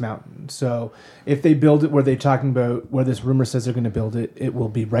Space Mountain. So if they build it where they're talking about where this rumor says they're going to build it, it will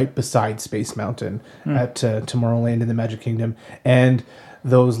be right beside Space Mountain at Tomorrowland in the Magic Kingdom. And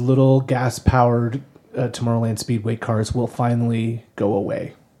those little gas-powered Tomorrowland Speedway cars will finally go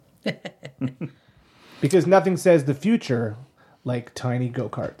away. Because nothing says the future like tiny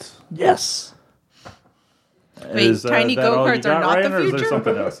go-karts. Yes. Wait, tiny that all you go-karts are got, not the Ryan, or is there future?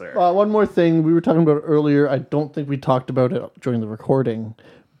 something else there? One more thing we were talking about earlier. I don't think we talked about it during the recording,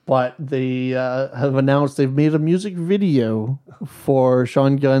 but they have announced they've made a music video for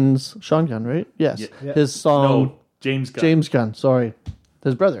Sean Gunn, right? Yes, Yeah. his song No, James Gunn. James Gunn. Sorry,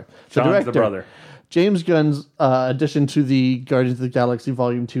 his brother, Sean's director. the brother. James Gunn's addition to the Guardians of the Galaxy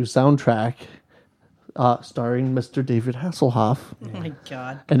Volume 2 soundtrack, starring Mr. David Hasselhoff. Oh my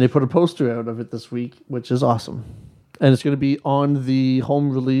god. And they put a poster out of it this week, which is awesome. And it's going to be on the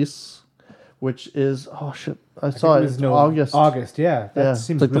home release, which is, oh shit, I saw it. It's August. August, yeah. That Yeah,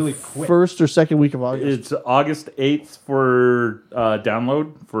 seems it's like really the quick. first or second week of August. It's August 8th for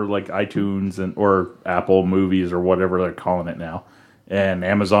download for like iTunes or Apple Movies or whatever they're calling it now, and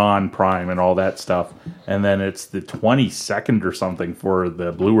Amazon Prime and all that stuff. And then it's the 22nd or something for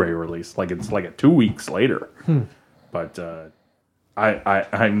the Blu-ray release. Like it's like 2 weeks later. But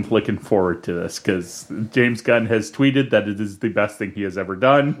I'm looking forward to this because James Gunn has tweeted that it is the best thing he has ever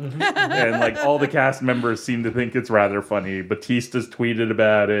done, and like all the cast members seem to think it's rather funny. Batista's tweeted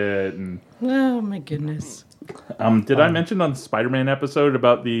about it, and Oh my goodness. did I mention on the Spider-Man episode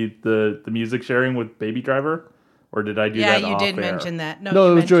about the music sharing with Baby Driver, or did I do Yeah, that? you off did air? mention that. no, you it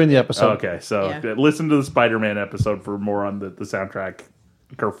was mentioned during the episode. Okay, so Yeah. listen to the Spider-Man episode for more on the soundtrack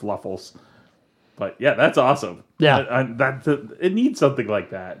kerfluffles. But yeah, that's awesome. Yeah. It needs something like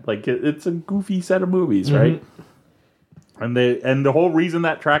that. Like it's a goofy set of movies, right? And the whole reason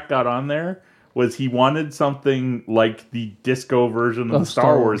that track got on there was he wanted something like the disco version of the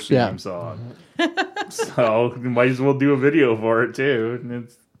Star Wars theme yeah. song. So you might as well do a video for it too. And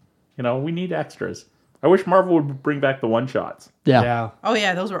it's we need extras. I wish Marvel would bring back the one shots. Yeah. Yeah. Oh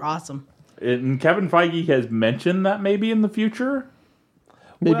yeah, those were awesome. And Kevin Feige has mentioned that maybe in the future.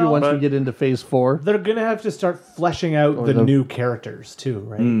 Maybe Well, once we but- get into phase 4. They're gonna have to start fleshing out the the- new characters too,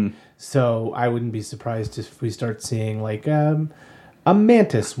 right? So I wouldn't be surprised if we start seeing like a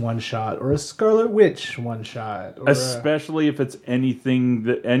Mantis one-shot or a Scarlet Witch one-shot. Or Especially if it's anything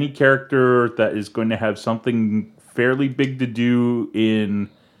that any character that is going to have something fairly big to do in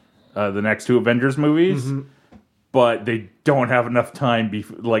the next two Avengers movies, but they don't have enough time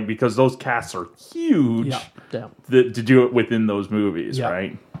because those casts are huge Yeah. to do it within those movies, Yeah.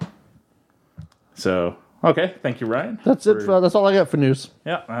 right? So, okay, thank you, Ryan. That's it. That's all I got for news.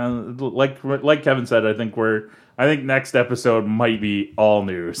 Yeah, like Kevin said, I think next episode might be all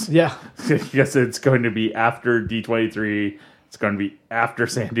news. Yeah. Because it's going to be after D23. It's going to be after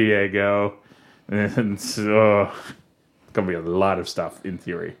San Diego. And so it's going to be a lot of stuff in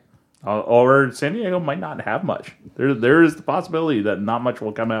theory. Or San Diego might not have much. There is the possibility that not much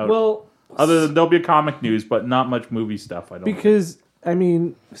will come out. Well, other than there'll be a comic news, but not much movie stuff, I don't think. because, I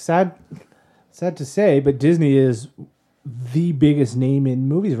mean, sad to say, but Disney is the biggest name in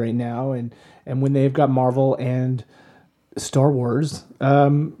movies right now. And when they've got Marvel and Star Wars,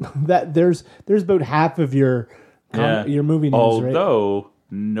 that there's about half of your movie news, right? Although,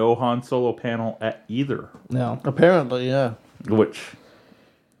 no Han Solo panel at either. No. Apparently, yeah. Which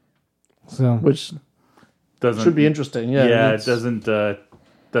Which doesn't... should be interesting. Yeah. Yeah, it's- it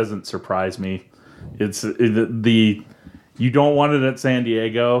doesn't surprise me. You don't want it at San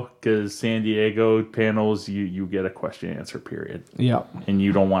Diego because San Diego panels you get a question and answer period, Yeah. and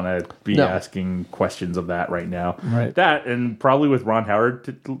you don't want to be No. asking questions of that right now. Right. That and probably with Ron Howard,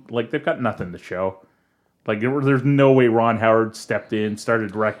 they've got nothing to show. There's no way Ron Howard stepped in,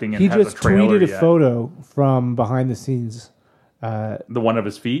 started directing, and He has just a trailer tweeted a yet. photo from behind the scenes. The one of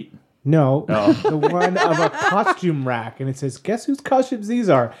his feet. No, the one of a costume rack, and it says, "Guess whose costumes these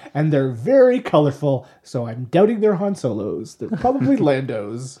are?" And they're very colorful, so I'm doubting they're Han Solos. They're probably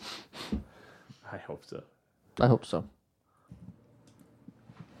Landos. I hope so. I hope so.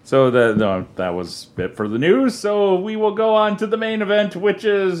 So that was it for the news. So we will go on to the main event, which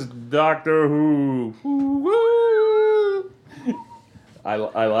is Doctor Who. I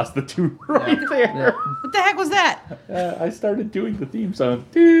lost the two right there. What the heck was that? I started doing the theme song.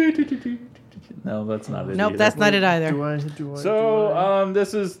 No, that's not it. Nope, either. that's not it either. Do I? So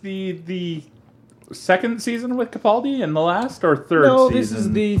this is the second season with Capaldi and the last or third No, season? this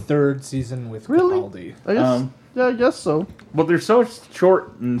is the third season with Really? Capaldi. I guess. Yeah, I guess so. Well, they're so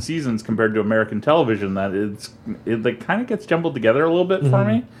short in seasons compared to American television that it kind of gets jumbled together a little bit for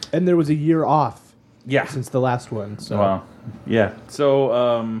me. And there was a year off Yeah. since the last one. So Wow. Yeah. So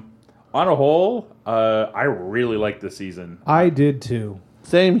on a whole, I really liked this season. I did too.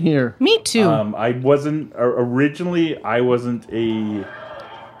 Same here. Me too. I wasn't originally. I wasn't a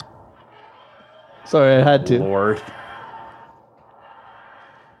Sorry, I had to. Lord.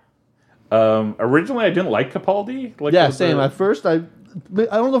 Originally, I didn't like Capaldi. Yeah, same. At first, I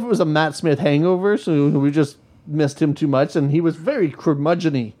don't know if it was a Matt Smith hangover, so we just missed him too much, and he was very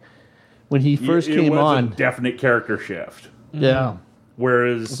curmudgeon-y when he first it came was on. a definite character shift. Yeah,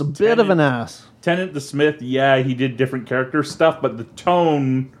 Whereas it's a bit of an ass. Tennant the Smith, yeah, he did different character stuff, but the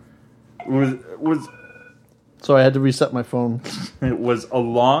tone was So I had to reset my phone. it was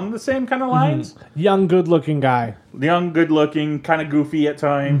along the same kind of lines. Young, good-looking guy. Young, good-looking, kind of goofy at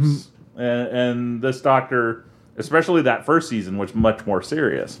times, and this Doctor, especially that first season, was much more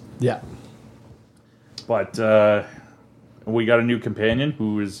serious. Yeah. But we got a new companion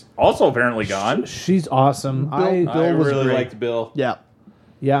who is also apparently gone. She's awesome. Bill I was really great. liked Bill. Yeah,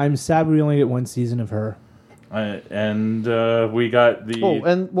 Yeah, I'm sad we only get one season of her. And we got the... Oh,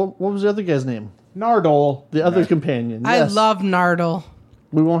 and what was the other guy's name? Nardole. The other companion. I Yes. love Nardole.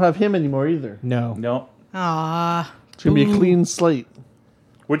 We won't have him anymore either. No. No. Ah, It's gonna be a clean slate.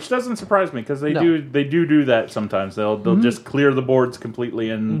 Which doesn't surprise me because they No. do that sometimes. They'll just clear the boards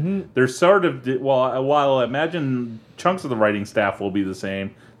completely, and they're sort of while I imagine chunks of the writing staff will be the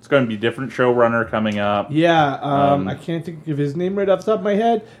same. It's going to be different showrunner coming up. Yeah, I can't think of his name right off the top of my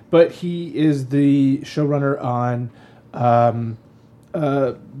head, but he is the showrunner on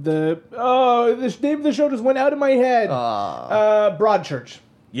the name of the show just went out of my head. Broadchurch.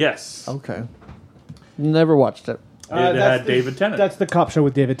 Yes, Okay. Never watched it. it had That's David Tennant. That's the cop show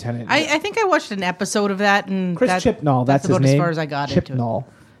with David Tennant. I think I watched an episode of that, and Chris Chibnall, that's his about name. as far as I got into it. Chibnall.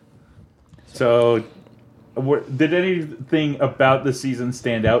 So, did anything about the season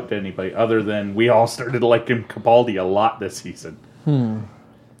stand out to anybody other than we all started liking Capaldi a lot this season?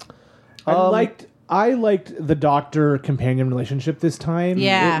 I liked the Doctor companion relationship this time.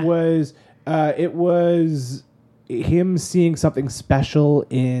 Yeah. It was him seeing something special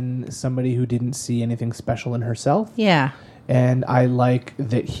in somebody who didn't see anything special in herself. Yeah. And I like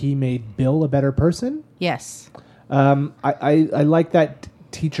that he made Bill a better person. Yes. I like that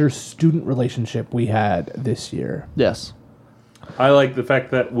teacher-student relationship we had this year. Yes. I like the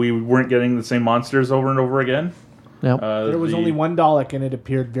fact that we weren't getting the same monsters over and over again. Yeah. There was only one Dalek, and it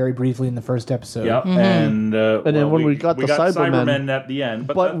appeared very briefly in the first episode. Yep, and then when we got the Cybermen at the end,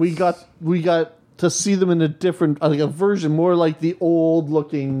 but we got to see them in a different, like a version more like the old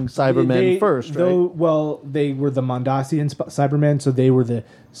looking Cybermen first, right? They were the Mondasian Cybermen, so they were the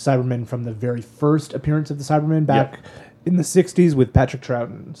Cybermen from the very first appearance of the Cybermen back in the 60s with Patrick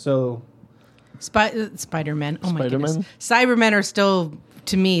Troughton. So Spider-Man. Oh my goodness. Spider-Man? Cybermen are still,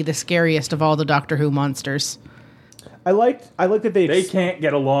 to me, the scariest of all the Doctor Who monsters. I liked that they can't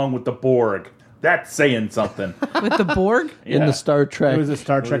get along with the Borg. That's saying something. With the Borg? In the Star Trek. It was a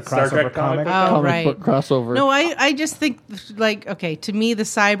Star Trek Star crossover Trek comic. comic. Oh, comic right. book crossover. No, I just think, like, okay, to me, the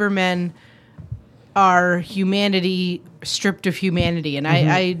Cybermen are humanity stripped of humanity. And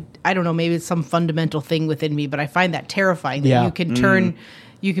I don't know, maybe it's some fundamental thing within me, but I find that terrifying that you can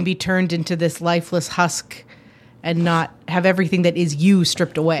you can be turned into this lifeless husk and not have everything that is you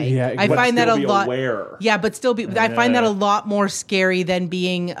stripped away. Yeah, I find that a lot. Aware. Yeah, but still be. I find that a lot more scary than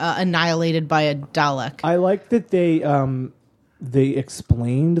being annihilated by a Dalek. I like that they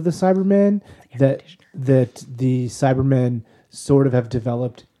explained the Cybermen that the Cybermen sort of have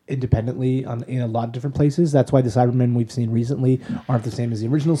developed independently in a lot of different places. That's why the Cybermen we've seen recently aren't the same as the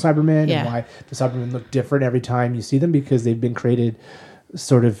original Cybermen, and why the Cybermen look different every time you see them, because they've been created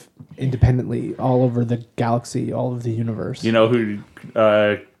sort of independently all over the galaxy, all of the universe. You know who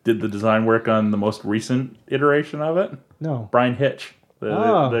did the design work on the most recent iteration of it? No. Brian Hitch,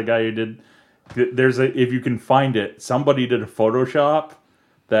 the guy who did. If you can find it, somebody did a Photoshop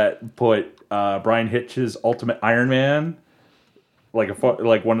that put Brian Hitch's Ultimate Iron Man, like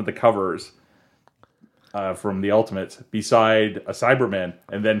one of the covers from the Ultimates, beside a Cyberman,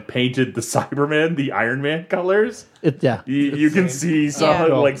 and then painted the Cyberman the Iron Man colors. You can see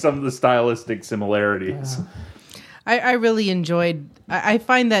some of the stylistic similarities. I really enjoyed. I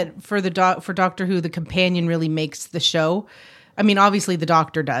find that for Doctor Who, the companion really makes the show. I mean, obviously the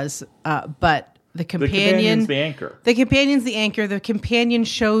Doctor does, but the companion's the anchor. The companion's the anchor. The companion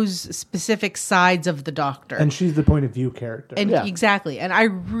shows specific sides of the Doctor, And she's the point of view character. and exactly. And I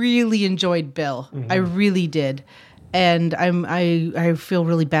really enjoyed Bill. I really did, and I feel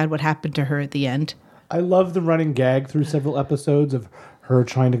really bad what happened to her at the end. I love the running gag through several episodes of her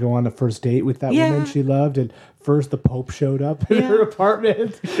trying to go on a first date with that woman she loved, and first the Pope showed up in her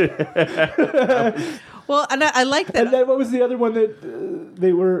apartment. Well, and I like that. And then what was the other one that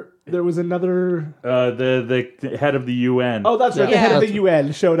there was another... The head of the UN. Oh, that's right. The head of the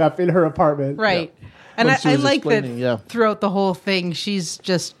UN showed up in her apartment. Right. And When she I was like that explaining, throughout the whole thing, she's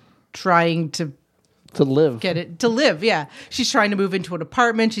just trying to live. Yeah. She's trying to move into an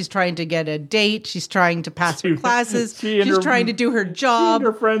apartment. She's trying to get a date. She's trying to pass her classes. She's trying to do her She job. and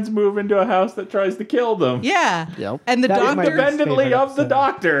her friends move into a house that tries to kill them. Yeah. Yep. And the That is my doctor... Independently of the episode.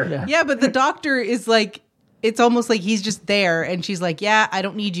 Doctor. Yeah, but the doctor is like... It's almost like he's just there, and she's like, yeah, I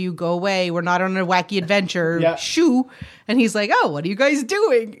don't need you. Go away. We're not on a wacky adventure. Yeah. Shoo. And he's like, oh, what are you guys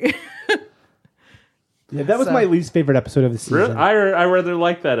doing? Yeah, that was my least favorite episode of the season. Really? I rather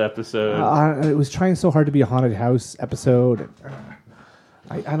like that episode. It was trying so hard to be a haunted house episode.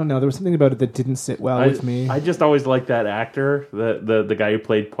 I don't know. There was something about it that didn't sit well with me. I just always liked that actor, the guy who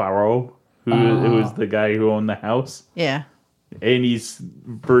played Poirot, who was the guy who owned the house. Yeah. Amy's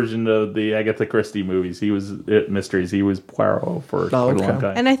version of the Agatha Christie movies. He was mysteries. He was Poirot for quite a long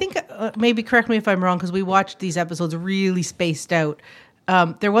time. And I think, maybe correct me if I'm wrong, because we watched these episodes really spaced out.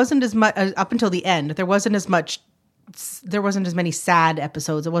 There wasn't as much, up until the end, there wasn't as many sad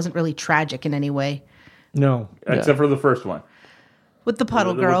episodes. It wasn't really tragic in any way. No. Except for the first one. With the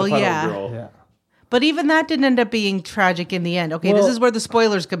puddle With the girl, puddle yeah. girl. Yeah. But even that didn't end up being tragic in the end. Okay, this is where the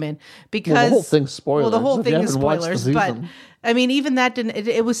spoilers come in. Because the whole thing's spoilers. Well, the whole If you thing is haven't watched the spoilers. But season. I mean, even that didn't.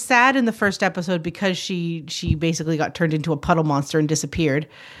 It was sad in the first episode because she basically got turned into a puddle monster and disappeared.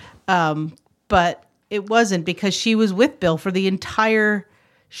 But it wasn't, because she was with Bill for the entire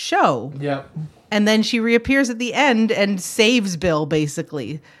show. Yeah. And then she reappears at the end and saves Bill,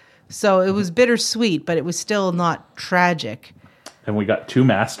 basically. So it was bittersweet, but it was still not tragic. And we got two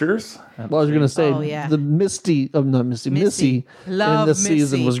masters. Well, I was going to say, the Missy in Love this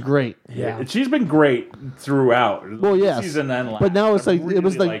season Missy. was great. Yeah, she's been great throughout. Well, yes, season and last. but now it's I like it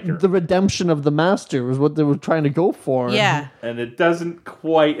was really like her. the redemption of the master was what they were trying to go for. Yeah. And it doesn't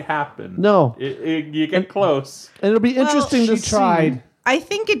quite happen. No. You get close. And it'll be interesting to She tried. see. I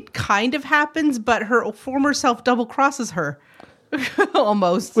think it kind of happens, but her former self double crosses her.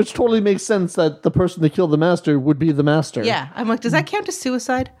 Almost. Which totally makes sense that the person that killed the master would be the master. Yeah. I'm like, does that count as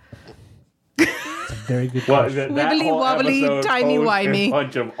suicide? Very good Well, question. that Wibbly whole wobbly, episode tiny posed wimey. A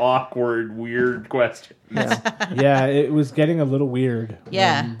bunch of awkward, weird questions. Yeah, it was getting a little weird.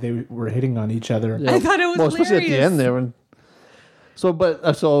 Yeah. when they were hitting on each other. Yeah. I thought it was well, especially at the hilarious. end there. When,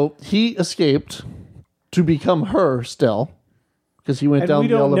 so he escaped to become her still because he went And down we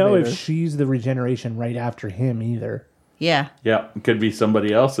the don't elevator. know if she's the regeneration right after him either. Yeah. Yeah, could be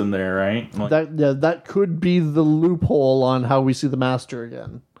somebody else in there, right? Like, that could be the loophole on how we see the master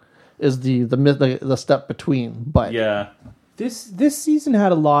again. Is the step between, but yeah. This season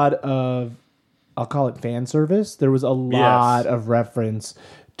had a lot of, I'll call it fan service. There was a lot of reference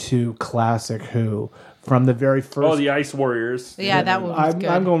to classic Who from the very first. Oh, the Ice Warriors. Yeah, that one was good.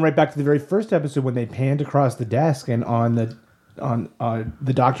 I'm going right back to the very first episode when they panned across the desk, and on the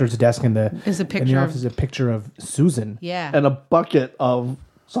doctor's desk in the Is a in picture the of- office is a picture of Susan. Yeah. and a bucket of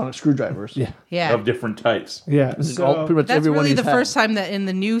sonic screwdrivers. Yeah. Yeah. Of different types. Yeah. This is all pretty much That's everyone really he's the had. first time that in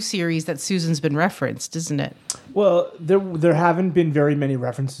the new series that Susan's been referenced, isn't it? Well, there haven't been very many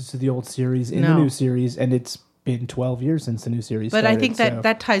references to the old series in the No. new series, and it's been 12 years since the new series But I started, think so-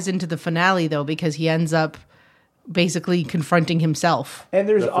 that ties into the finale though, because he ends up basically confronting himself. And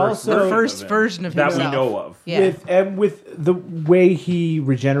there's The also first version of that himself. we know of. Yeah. with the way he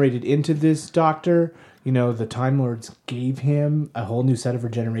regenerated into this doctor, you know, the Time Lords gave him a whole new set of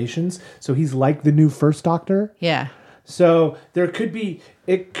regenerations, so he's like the new first Doctor. Yeah. So it could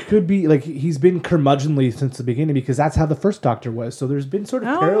be like he's been curmudgeonly since the beginning because that's how the first Doctor was. So there's been sort of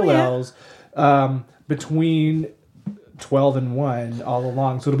Oh, parallels between 12 and 1 all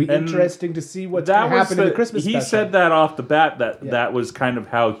along. So it'll be And interesting to see what's That going to was happen in the Christmas He special. said that off the bat that was kind of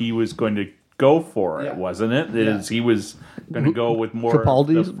how he was going to go for it, Yeah. wasn't it? Is he was going to go with more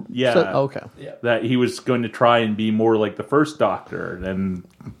Capaldi yeah. said- okay. That he was going to try and be more like the first Doctor, and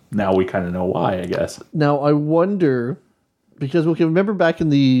now we kind of know why, I guess. Now I wonder because remember back in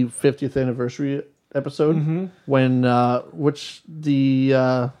the 50th anniversary episode Mm-hmm. when the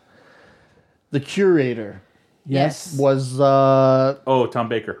curator Yes. was Oh, Tom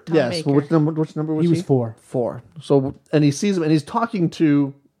Baker. yes. Baker. Which number was He he? was 4 4. So and he sees him and he's talking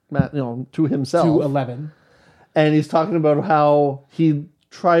to Matt, to himself. to 11. And he's talking about how he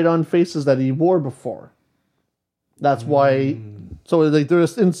tried on faces that he wore before. That's why. So like they're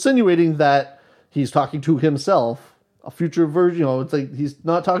just insinuating that he's talking to himself, a future version. You know, it's like he's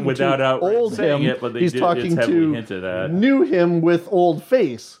not talking Without to outright old saying him. it, but he's talking it's heavily to hinted at. new him with old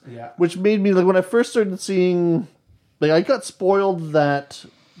face. Yeah. Which made me like when I first started seeing, like I got spoiled that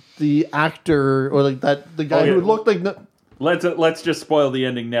the actor or like that the guy Oh, yeah. who looked like. Let's just spoil the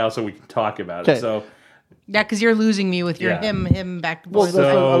ending now so we can talk about Okay. it. So Yeah, because you're losing me with your Yeah. him back and Well, forth.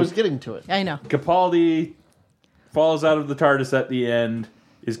 that's what I So- was getting to it. I know. Capaldi falls out of the TARDIS at the end,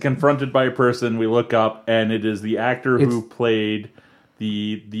 is confronted by a person. We look up, and it is the actor who It's- played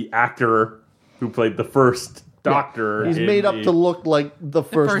the actor who played the first Doctor. He's in made up the to look like the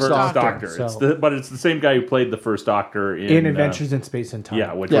first first Doctor. Doctor. so- But it's the same guy who played the first Doctor In Adventures in Space and Time.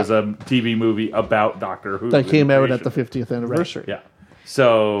 Yeah, which Yeah. was a TV movie about Doctor Who That came out at the creation. 50th anniversary. Yeah.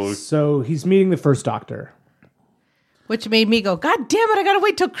 So So he's meeting the first Doctor. Which made me go, God damn it, I gotta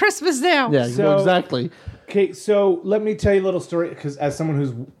wait till Christmas now. Yeah, So- exactly. Okay, so let me tell you a little story because as someone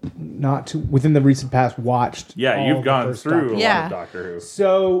who's not too, within the recent past watched, yeah, all you've the gone first through Doctors. a lot Yeah. of Doctor Who.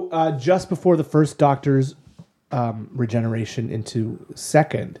 So just before the first Doctor's regeneration into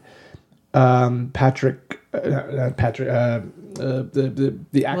second, Patrick,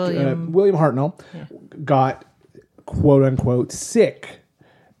 the actor William Hartnell got quote unquote sick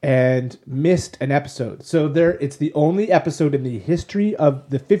and missed an episode. So it's the only episode in the history of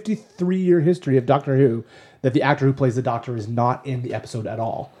the 53-year history of Doctor Who that the actor who plays the Doctor is not in the episode at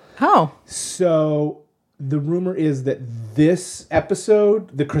all. Oh. So the rumor is that this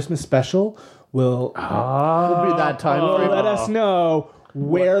episode, the Christmas special, will It'll be that time frame. let us know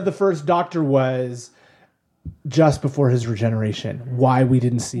where the first Doctor was just before his regeneration. Why we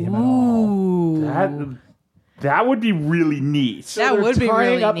didn't see him at all. That would be really neat. That would be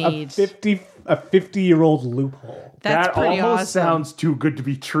Tying really up neat. a 50-year-old loophole. That's that pretty almost awesome. sounds too good to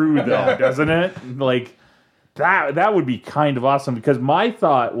be true, though, doesn't it? Like that would be kind of awesome. Because my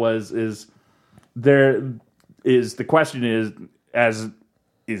thought is the question is, as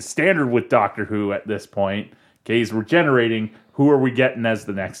is standard with Doctor Who at this point. Okay, he's regenerating. Who are we getting as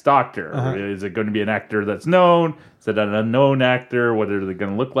the next Doctor? Is it going to be an actor that's known? Is it an unknown actor? What are they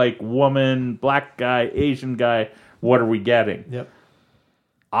going to look like? Woman, black guy, Asian guy? What are we getting? Yep.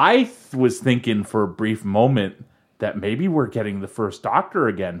 I was thinking for a brief moment that maybe we're getting the first Doctor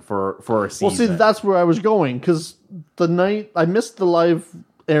again for a season. Well, see, that's where I was going because the night I missed the live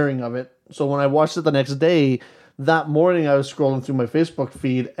airing of it. So when I watched it the next day, that morning I was scrolling through my Facebook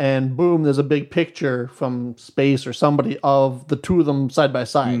feed, and boom, there's a big picture from space or somebody of the two of them side by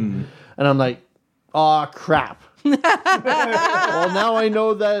side. And I'm like, oh, crap. Well, now I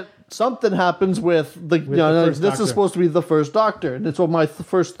know that something happens with the first this Doctor. is supposed to be the first Doctor. And that's what my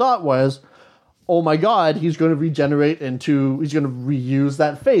first thought was. Oh my God, he's going to regenerate he's going to reuse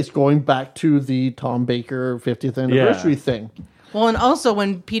that face, going back to the Tom Baker 50th anniversary thing. Well, and also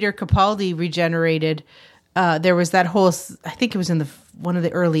when Peter Capaldi regenerated, there was that whole, I think it was in one of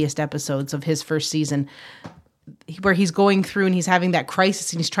the earliest episodes of his first season, where he's going through and he's having that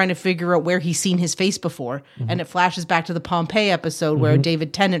crisis and he's trying to figure out where he's seen his face before. And it flashes back to the Pompeii episode where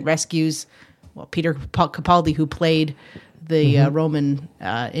David Tennant rescues Peter Capaldi, who played the Roman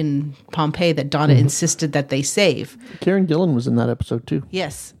in Pompeii that Donna insisted that they save. Karen Gillan was in that episode too.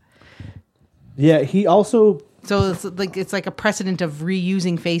 Yes. Yeah, he also So it's like a precedent of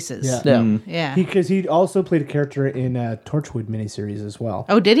reusing faces. Yeah. Yeah. because he also played a character in a Torchwood miniseries as well.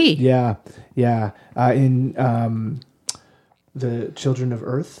 Oh, did he? Yeah. In the Children of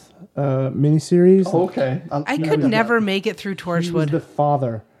Earth miniseries. Okay. I could never make it through He was Torchwood. the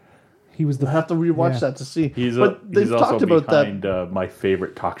father. He was the. I have to rewatch Yeah. that to see. He's they've also talked about behind that. my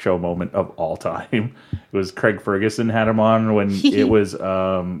favorite talk show moment of all time. It was Craig Ferguson had him on when it was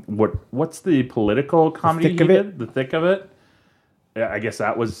what's the political comedy Thick he of It? did? The Thick of It. Yeah, I guess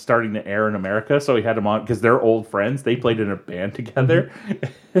that was starting to air in America, so he had him on because they're old friends. They played in a band together.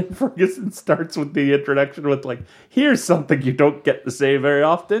 And Ferguson starts with the introduction with like, "Here's something you don't get to say very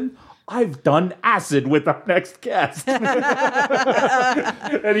often. I've done acid with our next guest." And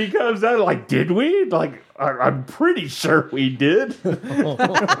he comes out like, "Did we?" Like, I'm pretty sure we did.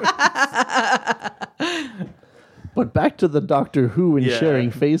 But back to the Doctor Who and Yeah.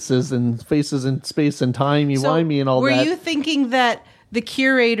 sharing faces in space and timey-wimey and all were that. you thinking that the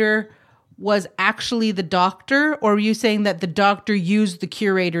curator was actually the Doctor, or were you saying that the Doctor used the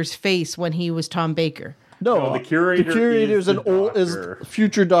curator's face when he was Tom Baker? No, the curator is an the old Doctor.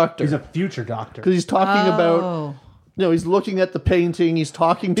 future Doctor. He's a future Doctor. Because he's talking about, Oh. he's looking at the painting, he's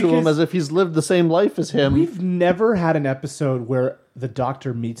talking to him Because as if he's lived the same life as him. We've never had an episode where the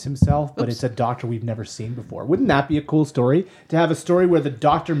Doctor meets himself, but it's a Doctor we've never seen before. Wouldn't that be a cool story? To have a story where the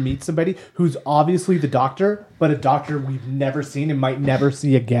Doctor meets somebody who's obviously the Doctor, but a Doctor we've never seen and might never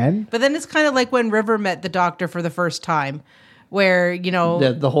see again? But then it's kind of like when River met the Doctor for the first time, where,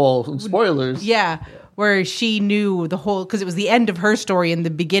 The whole spoilers. where she knew the whole, because it was the end of her story and the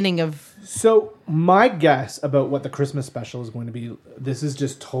beginning of. So my guess about what the Christmas special is going to be, this is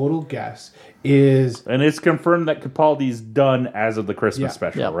just total guess, is And it's confirmed that Capaldi's done as of the Christmas Yeah.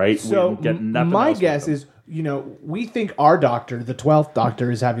 special, Yeah. right? so We get nothing my else with guess them. is, we think our Doctor, the 12th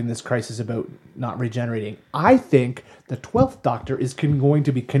Doctor, is having this crisis about not regenerating. I think the 12th Doctor is going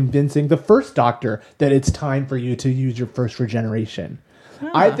to be convincing the first Doctor that it's time for you to use your first regeneration.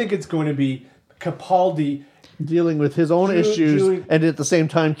 I think it's going to be Capaldi Dealing with his own issues doing- and at the same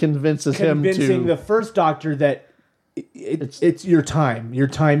time convinces him convincing to... the first Doctor that it's your time. Your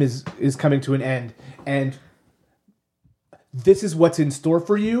time is coming to an end, and this is what's in store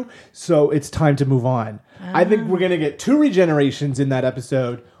for you. So it's time to move on. I think we're gonna get 2 regenerations in that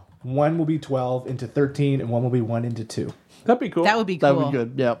episode. One will be 12 into 13, and one will be 1 into 2. That'd be cool. That would be cool. That would be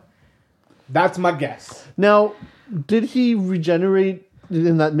good, yeah. That's my guess. Now, did he regenerate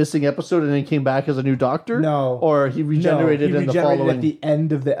in that missing episode and then came back as a new Doctor? No. Or he regenerated in the following... at the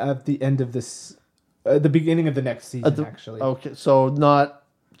end of this, the beginning of the next season. Actually, Okay, so not...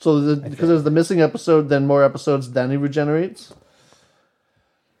 So because there's the missing episode, then more episodes, then he regenerates?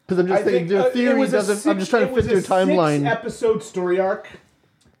 Because I'm just thinking, their theory doesn't... I'm just trying to fit their timeline. 6-episode story arc.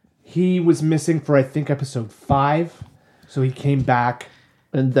 He was missing for, I think, episode 5. So he came back.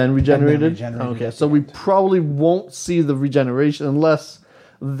 And then regenerated? regenerated Okay, at so the we end. probably won't see the regeneration unless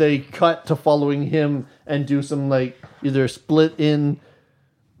they cut to following him and do some, either split in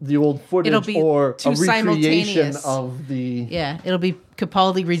the old footage It'll be or too a recreation simultaneous. of the... Yeah, it'll be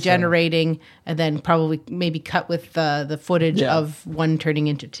Capaldi regenerating and then probably maybe cut with the footage Yeah. of 1 turning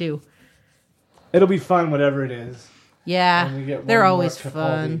into 2. It'll be fun, whatever it is. Yeah, And we get they're one more always Capaldi.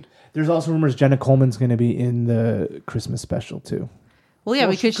 fun. There's also rumors Jenna Coleman's going to be in the Christmas special too. Well, yeah,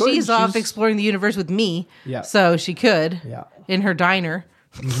 Well, she because could. she's off She's- exploring the universe with me. Yeah. So she could. Yeah. In her diner.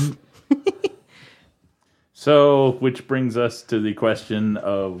 So, which brings us to the question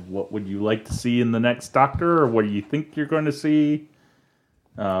of what would you like to see in the next Doctor, or what do you think you're going to see?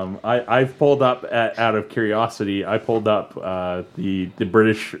 I've pulled up, out of curiosity, I pulled up the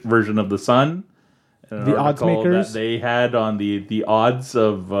British version of The Sun. The odds makers? that they had on the odds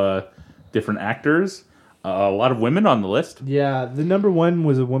of different actors. A lot of women on the list. Yeah, the number one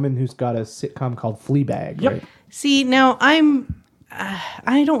was a woman who's got a sitcom called Fleabag. Yep. Right? See, now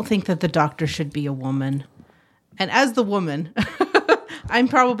I don't think that the Doctor should be a woman. And as the woman, I'm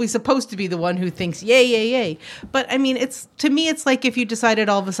probably supposed to be the one who thinks, yay, yay, yay. But I mean, to me, it's like if you decided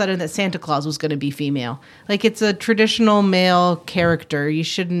all of a sudden that Santa Claus was going to be female. Like, it's a traditional male character. You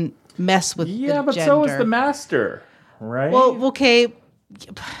shouldn't mess with the but gender. so is the Master, right? Well, okay.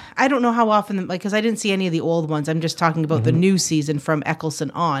 I don't know how often, because I didn't see any of the old ones. I'm just talking about the new season from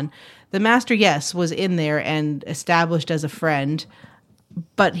Eccleston on. The Master, yes, was in there and established as a friend,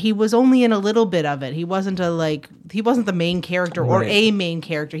 but he was only in a little bit of it. He wasn't the main character or a main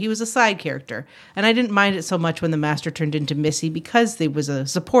character. He was a side character. And I didn't mind it so much when the Master turned into Missy because he was a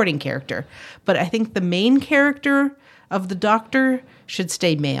supporting character. But I think the main character of the Doctor should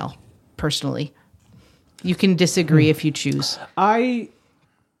stay male, personally. You can disagree if you choose. I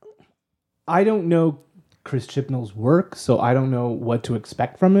don't know Chris Chibnall's work, so I don't know what to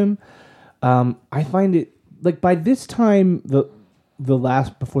expect from him. I find it like by this time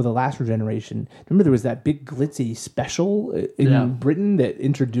before the last regeneration. Remember there was that big glitzy special in Britain that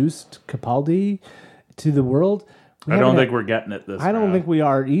introduced Capaldi to the world. I don't think we're getting it this I don't round. think we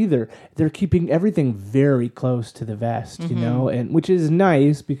are either. They're keeping everything very close to the vest, you know, and which is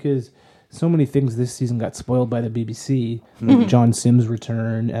nice because so many things this season got spoiled by the BBC, like John Sims'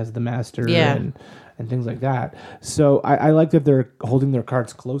 return as the Master and things like that. So I like that they're holding their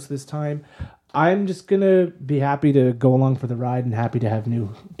cards close this time. I'm just going to be happy to go along for the ride and happy to have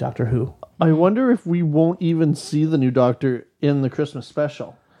new Doctor Who. I wonder if we won't even see the new Doctor in the Christmas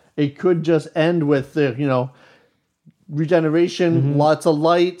special. It could just end with the, regeneration, lots of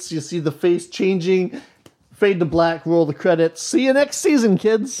lights, you see the face changing, fade to black, roll the credits. See you next season,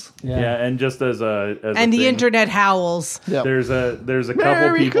 kids. Yeah, and just as a And the thing, internet howls. Yep. there's a couple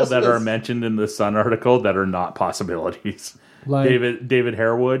Merry people that are Christmas. mentioned in the Sun article that are not possibilities. Like- David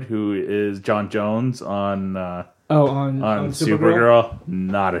Harewood, who is John Jones on on Supergirl,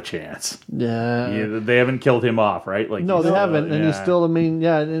 not a chance. Yeah. They haven't killed him off, right? Like No, he's they still- haven't, and he's still. I mean,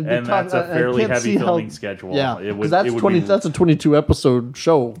 yeah, And that's a fairly heavy filming schedule. Yeah, It would- because that's it would 20. be- That's a 22 episode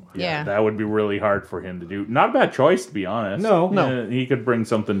show. Yeah. That would be really hard for him to do. Not a bad choice, to be honest. No. He could bring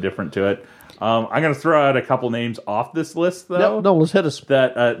something different to it. I'm going to throw out a couple names off this list, though. No, let's hit us.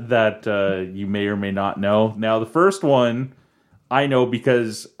 That you may or may not know. Now, the first one I know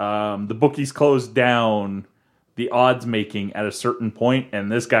because the bookies closed down the odds making at a certain point, and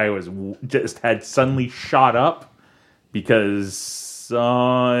this guy was just had suddenly shot up because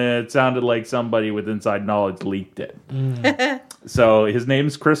it sounded like somebody with inside knowledge leaked it. So his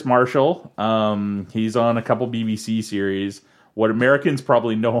name's Chris Marshall. He's on a couple BBC series. What Americans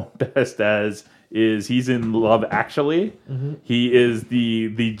probably know him best as is he's in Love Actually. He is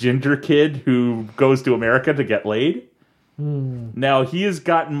the ginger kid who goes to America to get laid. Now he has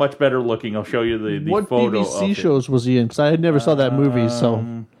gotten much better looking. I'll show you the What photo. BBC of him. shows was he in? Because I never saw that movie.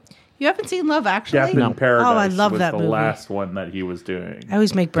 So You haven't seen Love Actually? Death in Paradise. Oh, I love was that the movie. last one that he was doing. I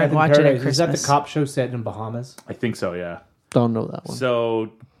always make Brent Death in watch it at Paradise. Christmas. Is that the cop show set in Bahamas? I think so. Yeah. don't know that one.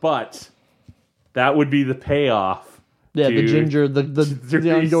 So, but that would be the payoff. Yeah, the to ginger,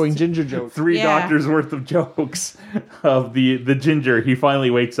 the ongoing ginger joke. Three Yeah. doctors worth of jokes of the ginger. He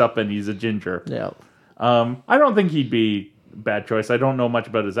finally wakes up and he's a ginger. Yeah. I don't think he'd be a bad choice. I don't know much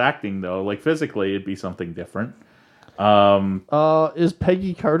about his acting though. Like physically, it'd be something different. Is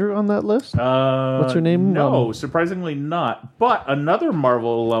Peggy Carter on that list? What's her name? No, surprisingly not. But another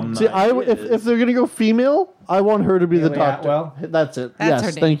Marvel alumni. See, if they're gonna go female, I want her to be the Haley doctor. Atwell? That's it. That's yes,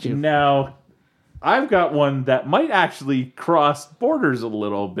 her name. thank you. Now, I've got one that might actually cross borders a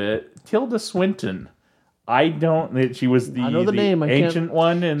little bit. Tilda Swinton. I don't. She was the, I know the name, I can't- ancient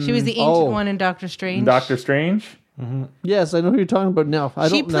one in She was the ancient Oh. one in Doctor Strange. Doctor Strange. Yes, I know who you're talking about now. I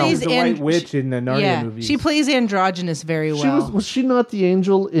She don't know. plays The And White Witch in the Narnia yeah, movies. she plays androgynous very well. She was she not the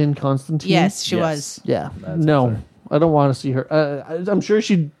angel in Constantine? Yes, she Yes. was. Yeah. No, I don't want to see her. I'm sure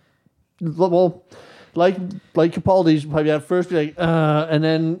she'd. Well, like Capaldi, she'd probably at first be like, and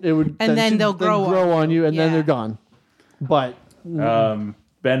then it would, And then she'd they'll grow on you, and then Yeah. they're gone. But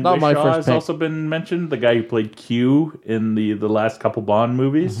Ben Not my Whishaw first has pick. also been mentioned. The guy who played Q in the last couple Bond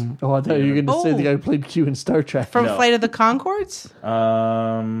movies. oh, I thought you were going to say the Oh. guy who played Q in Star Trek. From No. Flight of the Conchords?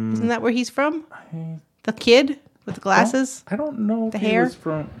 Isn't that where he's from? The kid with the glasses? I don't know if The he hair? was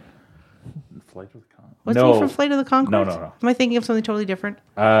from Flight of the Con. Was no, he from Flight of the Conchords? No. Am I thinking of something totally different?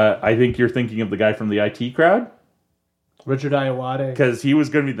 I think you're thinking of the guy from the IT crowd. Richard Ayoade. Because he was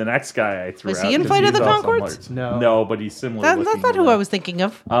going to be the next guy I threw Was out. he in 'cause Flight of he's the also Conchords? Martin. No. No, but he's similar. That's looking not to who that. I was thinking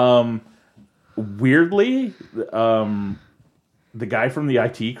of. Weirdly, the guy from the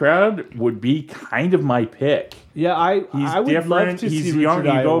IT crowd would be kind of my pick. Yeah, He's I would different. love to He's see young.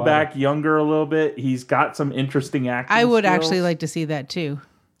 Richard You go Ayoade. back younger a little bit. He's got some interesting acting. I would skills. actually like to see that too.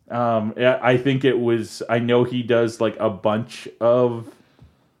 Yeah, I think it was. I know he does like a bunch of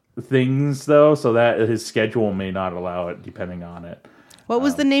things though, so that his schedule may not allow it, depending on it. What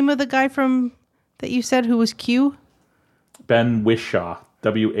was the name of the guy from that you said who was Q? Ben Whishaw,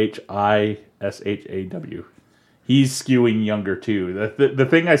 Whishaw. He's skewing younger too. The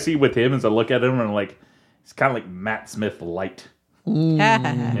thing I see with him is I look at him and I'm like, he's kind of like Matt Smith light.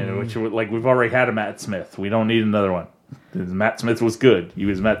 Which like we've already had a Matt Smith. We don't need another one. Matt Smith was good. He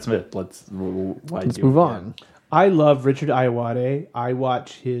was Matt Smith. Let's move on. I love Richard Ayoade. I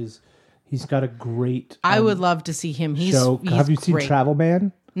watch his. He's got a great. I would love to see him. He's show. Have you seen great. Travel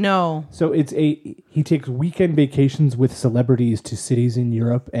Man? No. So he takes weekend vacations with celebrities to cities in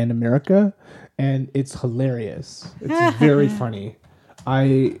Europe and America, and it's hilarious. It's very funny.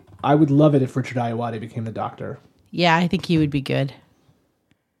 I would love it if Richard Ayoade became the Doctor. Yeah, I think he would be good.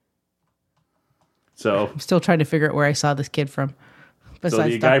 So I'm still trying to figure out where I saw this kid from. So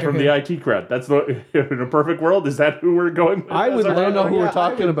Besides the guy Doctor from Who. the IT crowd. That's the in a perfect world. Is that who we're going with? I would I don't know who Yeah, we're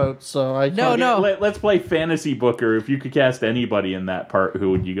talking about, so I can't. No. Let's play Fantasy Booker. If you could cast anybody in that part,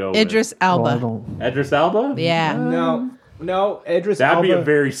 who would you go Idris Oh, I Alba. don't. Idris Elba? Yeah. No, Idris That'd Elba. be a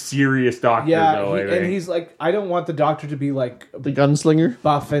very serious doctor, yeah, though. I and think. he's like, I don't want the Doctor to be like The gunslinger.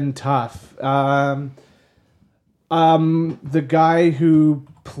 buff and tough. The guy who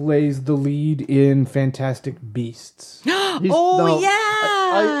plays the lead in Fantastic Beasts. Yes,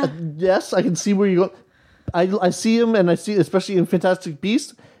 I can see where you go. I see him, and I see, especially in Fantastic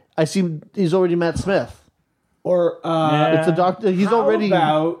Beasts, I see he's already Matt Smith. Or It's a doctor. He's how already.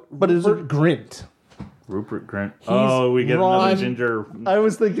 about but is Rupert it? Grint? Rupert Grint. Oh, we get Ron- another ginger. I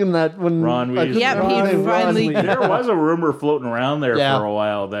was thinking that when Ron I Weasley. couldn't Yep, remember he his name. finally- Ron Weasley. There was a rumor floating around there Yeah. for a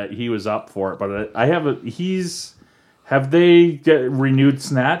while that he was up for it, but have they renewed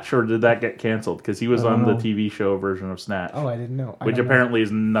Snatch, or did that get canceled? Because he was on the TV show version of Snatch, Oh, I didn't know. I which don't know. apparently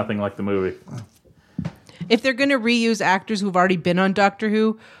is nothing like the movie. If they're going to reuse actors who've already been on Doctor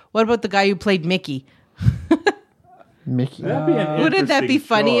Who, what about the guy who played Mickey? Mickey. That'd be an Wouldn't that be interesting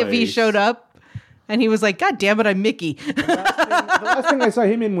funny if he choice. showed up and he was like, God damn it, I'm Mickey. The last thing I saw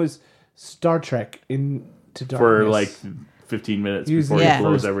him in was Star Trek Into Darkness. for like 15 minutes He was- before Yeah. he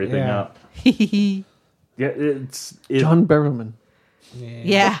blows everything Yeah. up? Yeah, it's John Barrowman.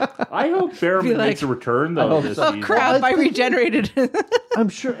 Yeah. I hope Barrowman Be like, makes a return though this Oh, season. crap. I regenerated. I'm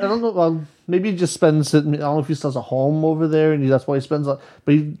sure. I don't know. Maybe he just spends it. I don't know if he still has a home over there, and that's why he spends. But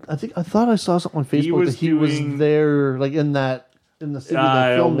I thought I saw something on Facebook was that he was doing- there, like in the city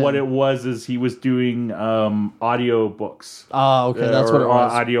they filmed What in. it was is he was doing audio books. Ah, okay, that's what it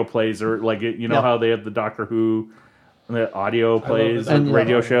was. Audio plays, or like you know Yeah. how they have the Doctor Who the audio plays that. and And-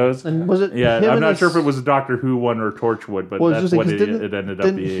 radio shows. And was it? Yeah, him I'm and not his- sure if it was a Doctor Who one or Torchwood, but Well, that's just what because it didn't ended up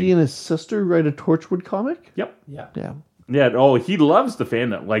didn't being. he and his sister write a Torchwood comic? Yep. Yeah. Yeah. Yeah. Oh, he loves the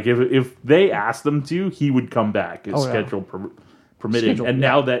fandom. Like if they asked him to, he would come back. His Oh, yeah. schedule permitting. Schedule, and yeah.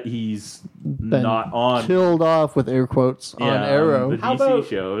 now that he's Been not on Killed off with air quotes on Arrow. the How DC about-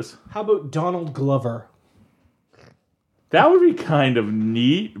 shows. How about Donald Glover? That would be kind of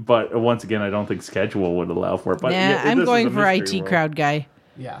neat, but once again, I don't think schedule would allow for it. But Yeah, I'm this is going a for mystery IT world. crowd guy.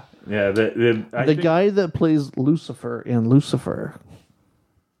 Yeah. Yeah, I The think- guy that plays Lucifer in Lucifer.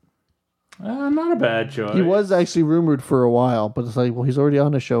 not a bad choice. He was actually rumored for a while, but it's like, well, he's already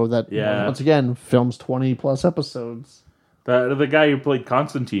on a show that, Yeah. once again, films 20 plus episodes. The guy who played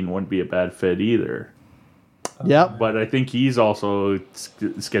Constantine wouldn't be a bad fit either. Yep. But I think he's also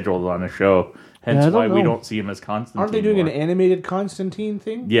scheduled on a show. Hence Yeah, I don't why we know. don't see him as Constantine. Aren't they doing more. an animated Constantine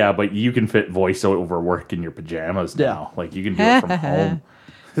thing? Yeah, but you can fit voiceover work in your pajamas now. Like you can do it from home.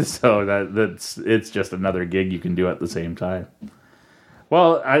 So it's just another gig you can do at the same time.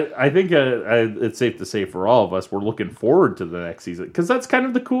 Well, I think it's safe to say for all of us, we're looking forward to the next season because that's kind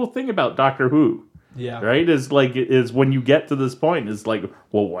of the cool thing about Doctor Who. Yeah. Right? Is when you get to this point, it's like,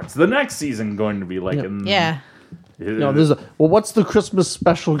 well, what's the next season going to be like? Yep. And Yeah. What's the Christmas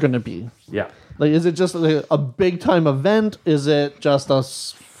special going to be? yeah. Like, is it just a big time event? Is it just a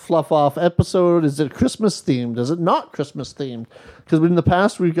fluff off episode? Is it Christmas themed? Is it not Christmas themed? Because in the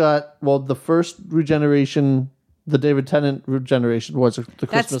past we've got the first regeneration, the David Tennant regeneration was the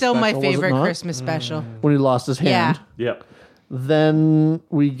Christmas. That's still my special, was it favorite not? Christmas special. When he lost his hand. Yeah. Yep. Then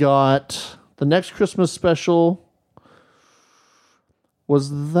we got the next Christmas special.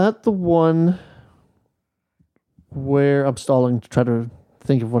 Was that the one where I'm stalling to try to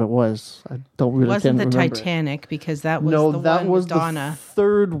think of what it was. I don't really It wasn't the can't remember. Titanic because that was No, the that one was with Donna. the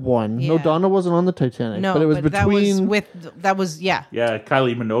third one. No, Yeah. Donna wasn't on the Titanic. No, but it was that was between. yeah. Yeah,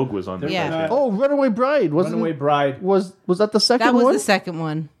 Kylie Minogue was on there. Yeah. Oh, Runaway Bride wasn't. Runaway Bride. Was that the second That was one? the second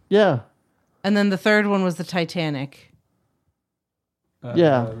one. Yeah, And then the third one was the Titanic.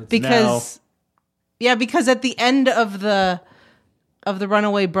 yeah. Because because at the end of the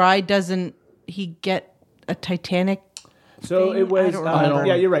Runaway Bride, doesn't he get a Titanic? So it was. I don't remember.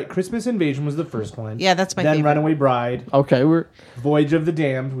 Yeah, you're right. Christmas Invasion was the first one. Yeah, that's my Then favorite. Runaway Bride, Okay, we're Voyage of the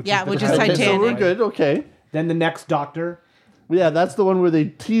Damned, which Yeah, is the which is title. okay, so Titanic. we're good. Okay, Then the next Doctor. yeah, that's the one where they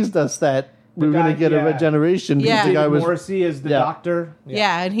teased us that we were guy- going to get a yeah. regeneration because Yeah. the guy David was. Morrissey as the Yeah. Doctor.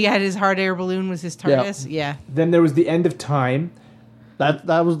 Yeah, and he had his hot air balloon was his TARDIS. Yeah. Then there was the End of Time. That's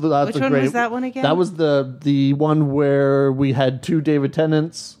Which a one great. was that one again? That was the one where we had 2 David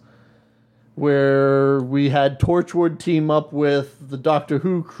Tennants, where we had Torchwood team up with the Doctor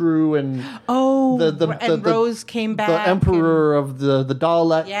Who crew and and Rose came back. the Emperor of the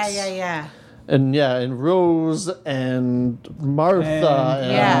Daleks. Yeah. And Rose and Martha.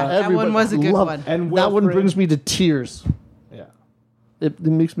 And Yeah, that everybody. one was a good one. And that one Wilfred. brings me to tears. Yeah. It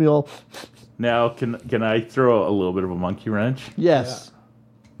makes me all Now, can I throw a little bit of a monkey wrench? yes,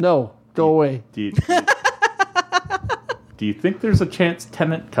 no, go away. Do you think there's a chance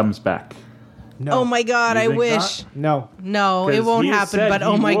Tennant comes back? No. Oh my God, You I think wish. No. No, it 'Cause won't he happen. said But he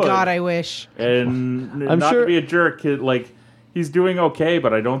oh my would. God, I wish. And I'm not sure- to be a jerk, like he's doing okay,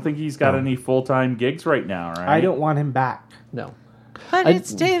 but I don't think he's got any full-time gigs right now, right? I don't want him back. No, But I-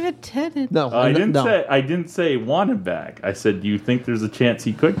 it's David Tennant. no, I didn't no. say I didn't say want him back. I said, do you think there's a chance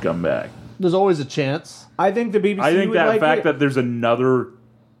he could come back? There's always a chance. I think the BBC I think would that like fact it. that there's another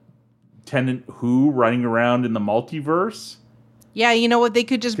Tennant Who running around in the multiverse, Yeah, you know what? They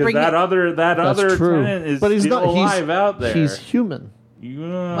could just because bring that it. other That's true. Tennant is but he's still not. alive out there. He's human.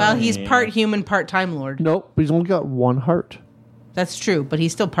 Well, he's part human, part Time Lord. Nope, he's only got one heart. That's true, but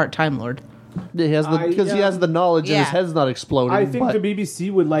he's still part Time Lord. He has because he has the knowledge and his Yeah. head's not exploding. I think but the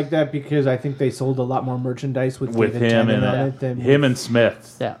BBC would like that because I think they sold a lot more merchandise with with David him Tennant and on it than him and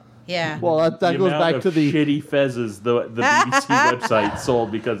Smith. yeah. Yeah. Well, that The goes amount back of to the shitty fezzes the BBC website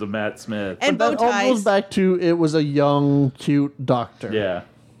sold because of Matt Smith. and bow that all goes ties. back to it was a young, cute doctor. Yeah.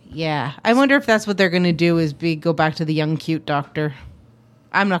 Yeah. I wonder if that's what they're going to do is go back to the young, cute doctor.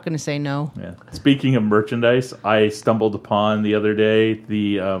 I'm not going to say no. Yeah. Speaking of merchandise, I stumbled upon the other day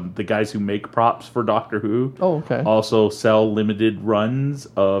the guys who make props for Doctor Who. Oh, okay. Also sell limited runs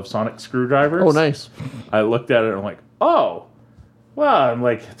of sonic screwdrivers. Oh, nice. I looked at it and I'm like, oh, well, I'm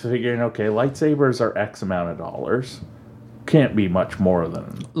like figuring, okay, lightsabers are X amount of dollars. Can't be much more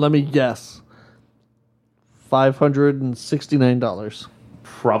than Let me guess. $569.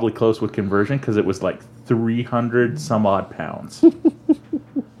 probably close with conversion because it was like 300 some odd pounds.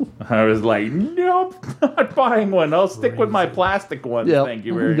 I was like, nope, not buying one. I'll stick with my plastic ones. Yeah. Thank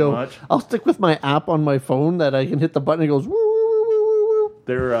you very much. I'll stick with my app on my phone that I can hit the button and it goes woo, woo, woo, woo, woo.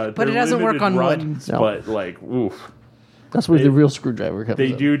 They're But it doesn't work limited on wood. runs, No. but like, oof. That's where the real screwdriver comes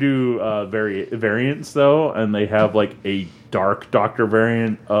They in. do variants though, and they have like a dark Doctor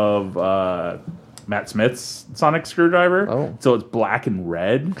variant of Matt Smith's sonic screwdriver. Oh. So it's black and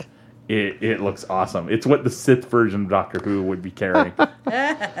red. It looks awesome. It's what the Sith version of Doctor Who would be carrying.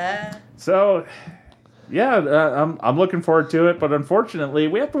 So, yeah, I'm looking forward to it, but unfortunately,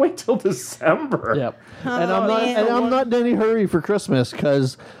 we have to wait till December. Yep. Oh, And I'm not in any hurry for Christmas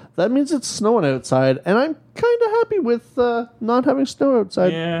because that means it's snowing outside, and I'm kind of happy with not having snow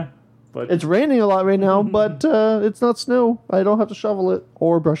outside. Yeah, but It's raining a lot right now, but it's not snow. I don't have to shovel it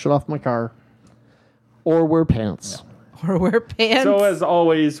or brush it off my car or wear pants. Or wear pants. so as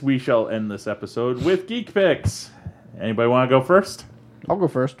always, we shall end this episode with Geek Picks. Anybody want to go first? I'll go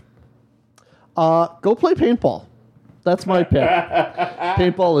first. Go play paintball. That's my pick.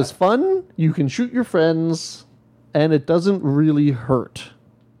 Paintball is fun. You can shoot your friends, and it doesn't really hurt.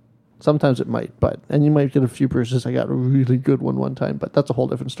 Sometimes it might, and you might get a few bruises. I got a really good one time, but that's a whole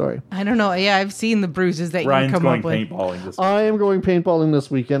different story. I don't know. Yeah, I've seen the bruises that Ryan's you come going up with. paintballing this I am going paintballing this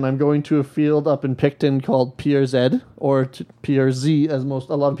weekend. I'm going to a field up in Picton called PRZ, or PRZ as a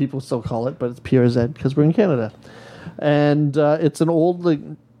lot of people still call it, but it's PRZ because we're in Canada. And it's an old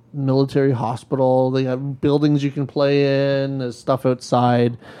military hospital. They have buildings you can play in. There's stuff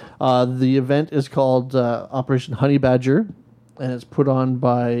outside. The event is called Operation Honey Badger, and it's put on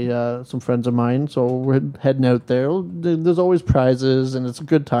by some friends of mine. So we're heading out there. There's always prizes, and it's a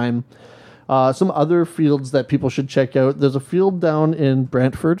good time. Some other fields that people should check out. There's a field down in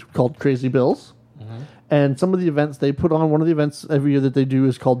Brantford called Crazy Bills. And some of the events they put on, one of the events every year that they do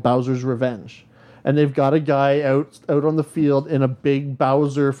is called Bowser's Revenge. and they've got a guy out on the field in a big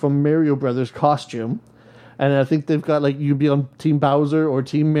Bowser from Mario Brothers costume. And I think they've got, like, you'd be on Team Bowser or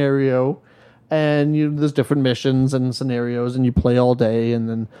Team Mario, and there's different missions and scenarios, and you play all day. And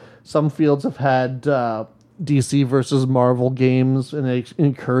then some fields have had DC versus Marvel games, and they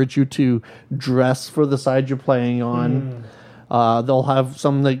encourage you to dress for the side you're playing on. They'll have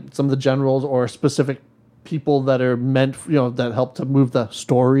some of the generals or specific people that are meant, that help to move the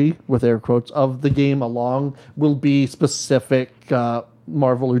story, with air quotes, of the game along, will be specific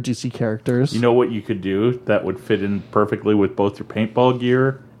Marvel or DC characters. You know what you could do that would fit in perfectly with both your paintball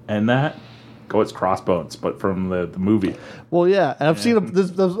gear and that? Go as Crossbones, but from the movie. Well, yeah, and I've seen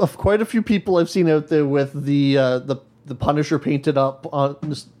there's quite a few people I've seen out there with the Punisher painted up on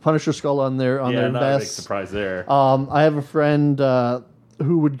this Punisher skull on their not a big vests. surprise there. I have a friend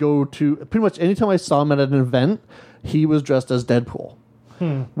who would go to pretty much anytime I saw him at an event, he was dressed as Deadpool.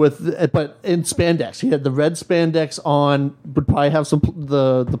 But in spandex, he had the red spandex on. Would probably have some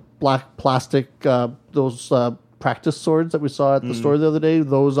the black plastic those practice swords that we saw at the store the other day.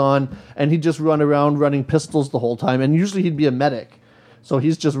 Those on, and he'd just run around running pistols the whole time. And usually he'd be a medic, so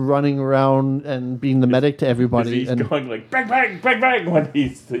he's just running around and being the medic to everybody. He's and going like bang bang bang bang when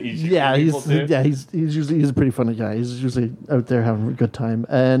he's he's usually a pretty funny guy. He's usually out there having a good time.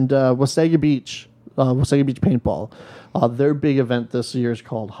 And Wasaga Beach Paintball. Their big event this year is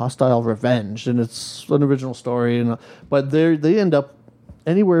called Hostile Revenge, and it's an original story. But they end up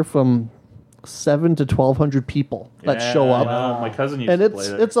anywhere from 700 to 1,200 people that show up. My cousin used and to play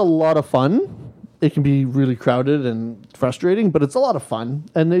there. it's a lot of fun. It can be really crowded and frustrating, but it's a lot of fun.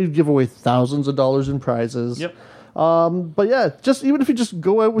 And they give away thousands of dollars in prizes. Yep. But yeah, just even if you just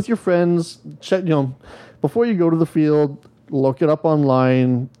go out with your friends, check, before you go to the field, look it up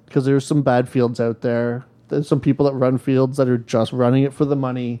online, because there's some bad fields out there. There's some people that run fields that are just running it for the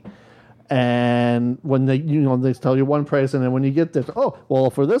money. And when they tell you one price, and then when you get there,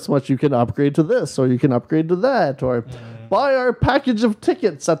 for this much you can upgrade to this, or you can upgrade to that, or buy our package of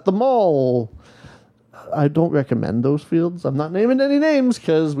tickets at the mall. I don't recommend those fields. I'm not naming any names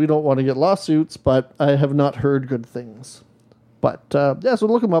because we don't want to get lawsuits, but I have not heard good things. But so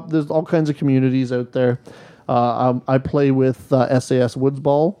look them up. There's all kinds of communities out there. I play with SAS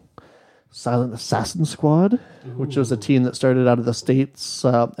Woodsball, Silent Assassin Squad, which was a team that started out of the States.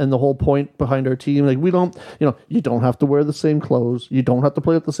 And the whole point behind our team, we don't, you don't have to wear the same clothes. You don't have to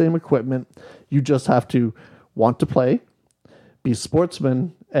play with the same equipment. You just have to want to play, be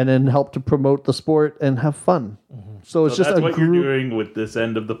sportsmen, and then help to promote the sport and have fun. So it's just that's a what group. you're doing with this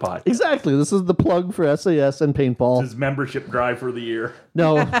end of the podcast. Exactly. This is the plug for SAS and paintball. His membership drive for the year.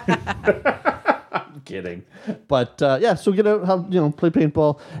 No, I'm kidding. but so get out, play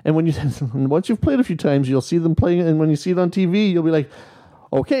paintball, and once you've played a few times, you'll see them playing, and when you see it on TV, you'll be like,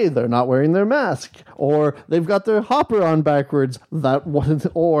 okay, they're not wearing their mask, or they've got their hopper on backwards.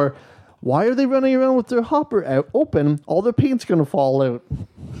 Or why are they running around with their hopper out open? All their paint's gonna fall out.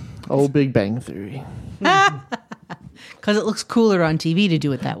 Oh, Big Bang Theory. Because it looks cooler on TV to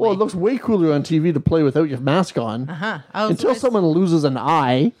do it that way. Well, it looks way cooler on TV to play without your mask on. Until someone loses an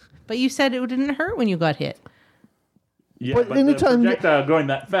eye. But you said it didn't hurt when you got hit. Yeah, But but anytime the projectile going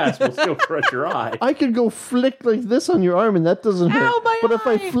that fast will still crush your eye. I could go flick like this on your arm and that doesn't hurt. Ow, my But if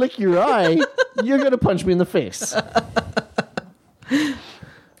I eye. flick your eye, you're going to punch me in the face.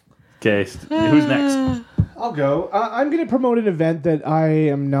 Okay, who's next? I'll go. I'm going to promote an event that I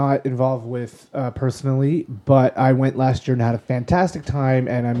am not involved with personally, but I went last year and had a fantastic time,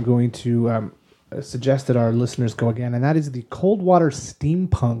 and I'm going to suggest that our listeners go again, and that is the Coldwater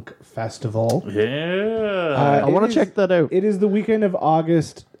Steampunk Festival. Yeah. I want to check that out. It is the weekend of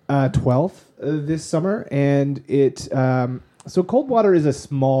August 12th this summer, and it so Coldwater is a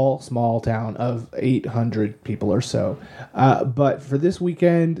small town of 800 people or so. But for this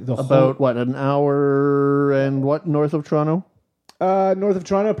weekend, About, an hour and north of Toronto? north of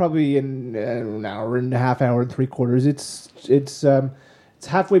Toronto, probably in an hour and a half, hour and 3/4. It's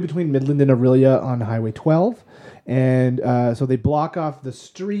halfway between Midland and Orillia on Highway 12, and so they block off the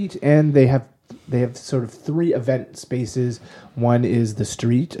street, and they have sort of 3 event spaces. One is the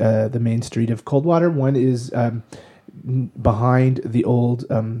street, the main street of Coldwater. One is behind the old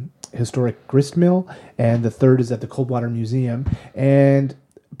historic grist mill, and the third is at the Coldwater Museum. And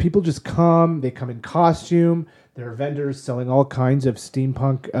people just come. They come in costume. There are vendors selling all kinds of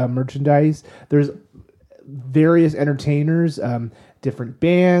steampunk merchandise. There's various entertainers, different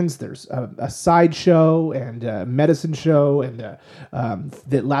bands. There's a sideshow and a medicine show, and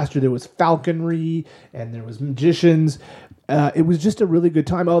that last year there was falconry and there was magicians. It was just a really good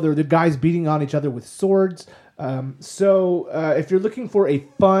time. Oh, there are the guys beating on each other with swords. So if you're looking for a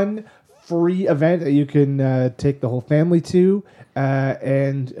fun, free event that you can take the whole family to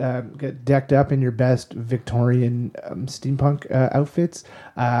and get decked up in your best Victorian steampunk outfits.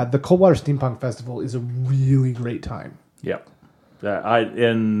 The Coldwater Steampunk Festival is a really great time. Yep.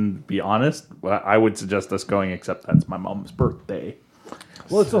 And be honest, I would suggest us going, except that's my mom's birthday.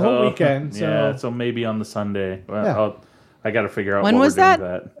 Well, it's the whole weekend. So Yeah, so maybe on the Sunday. Well, I got to figure out When what was we're doing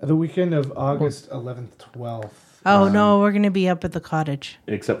that? with that. the weekend of August 11th, 12th. Oh no, we're gonna be up at the cottage.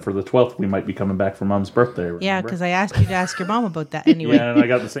 Except for the 12th, we might be coming back for Mom's birthday. Remember? Yeah, because I asked you to ask your mom about that anyway. Yeah, and I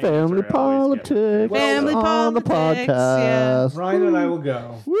got the same Family answer I always get. politics. Family on the politics, podcast. Ryan and I will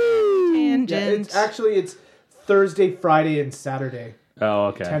go. Tangent. Yeah, it's Thursday, Friday, and Saturday. Oh,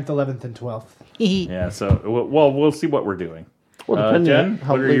 okay. 10th, 11th, and 12th. Yeah, so we'll see what we're doing. Well, depending Jen, on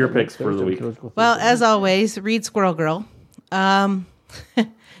how what are late your it picks goes for the Thursday, week? we can always go Well, Thursday. as always, read Squirrel Girl.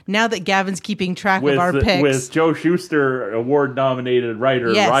 Now that Gavin's keeping track of our picks. With Joe Shuster award-nominated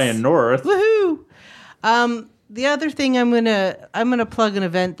writer Yes. Ryan North. Woohoo! The other thing I'm gonna plug an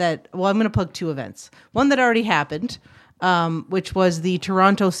event that I'm gonna plug two events. One that already happened, which was the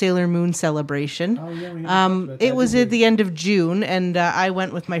Toronto Sailor Moon celebration. Oh, yeah, we talked about It that, was didn't at the end of June, and I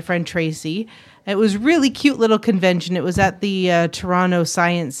went with my friend Tracy. It was a really cute little convention. It was at the Toronto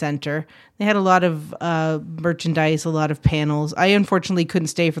Science Center. They had a lot of merchandise, a lot of panels. I unfortunately couldn't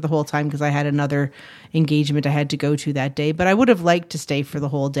stay for the whole time because I had another engagement I had to go to that day. But I would have liked to stay for the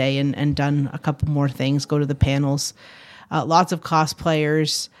whole day and done a couple more things, go to the panels. Lots of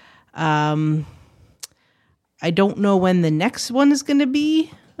cosplayers. I don't know when the next one is going to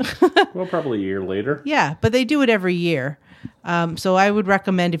be. Well, probably a year later. Yeah, but they do it every year. So I would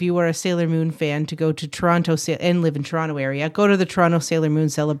recommend if you were a Sailor Moon fan to go to Toronto and live in Toronto area, go to the Toronto Sailor Moon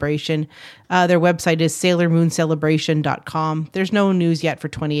Celebration. Their website is sailormooncelebration.com. There's no news yet for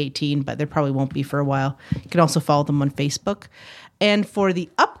 2018, but there probably won't be for a while. You can also follow them on Facebook. And for the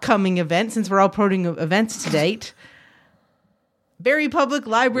upcoming event, since we're all promoting events to date, Barrie Public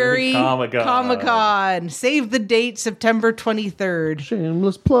Library Comic-Con. Comic-Con. Save the date, September 23rd.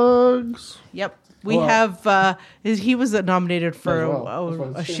 Shameless plugs. Yep. We have, he was nominated for As well. That's what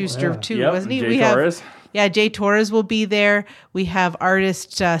a I'm saying. Schuster Yeah. too, Yep, wasn't he? Jay Torres. Jay Torres will be there. We have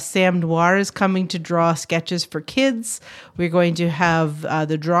artist Sam Noir is coming to draw sketches for kids. We're going to have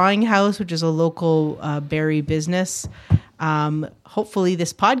the Drawing House, which is a local Barrie business. Hopefully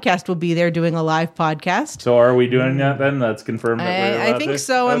this podcast will be there doing a live podcast. So are we doing that then? That's confirmed. That we're I allowed think to?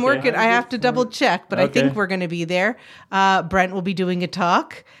 so. I'm Okay. working. I have to double check, but I Okay. think we're going to be there. Brent will be doing a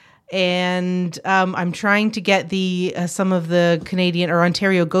talk, and I'm trying to get the some of the Canadian or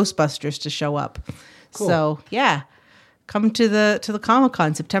Ontario Ghostbusters to show up. Cool. So yeah, come to the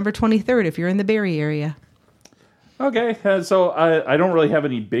Comic-Con September 23rd if you're in the Barrie area. Okay, so I don't really have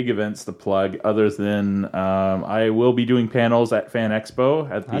any big events to plug other than I will be doing panels at Fan Expo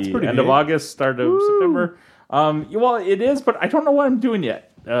at That's the pretty end of big. August, start of September. Well, it is, but I don't know what I'm doing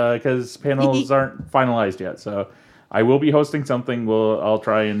yet because panels aren't finalized yet. So I will be hosting something. I'll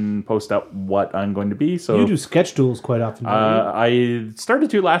try and post out what I'm going to be. So You do sketch duels quite often, don't you? I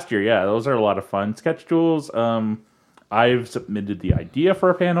started to last year. Yeah, those are a lot of fun. Sketch duels. I've submitted the idea for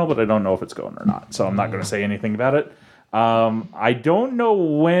a panel, but I don't know if it's going or not. So I'm not going to say anything about it. I don't know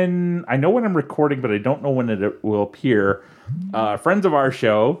when. I know when I'm recording, but I don't know when it will appear. Friends of our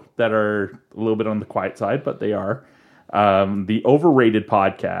show that are a little bit on the quiet side, but they are the Overrated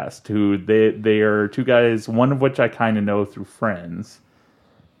podcast. Who they are two guys, one of which I kind of know through friends.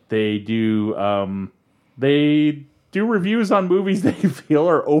 They do reviews on movies they feel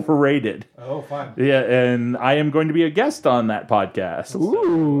are overrated. Oh, fine. Yeah, and I am going to be a guest on that podcast.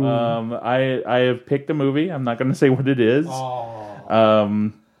 Ooh. I have picked a movie. I'm not going to say what it is.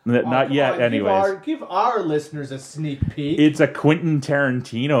 Not yet, anyways. Give our listeners a sneak peek. It's a Quentin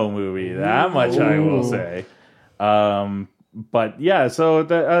Tarantino movie. That much I will say. But yeah, so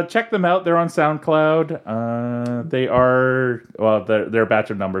check them out. They're on SoundCloud. They're a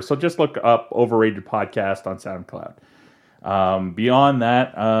batch of numbers. So just look up Overrated Podcast on SoundCloud. Beyond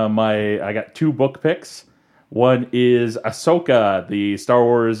that, I got two book picks. One is Ahsoka, the Star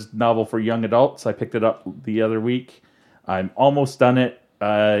Wars novel for young adults. I picked it up the other week. I'm almost done it.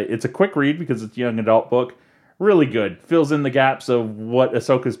 It's a quick read because it's a young adult book. Really good. Fills in the gaps of what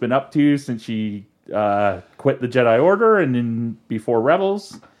Ahsoka's been up to since she quit the Jedi Order and then before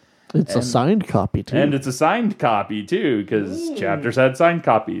Rebels. It's a signed copy, too. And it's a signed copy, too, because chapters had signed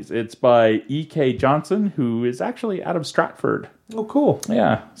copies. It's by E.K. Johnson, who is actually out of Stratford. Oh, cool.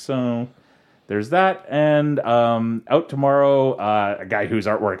 Yeah, so there's that. And out tomorrow, a guy whose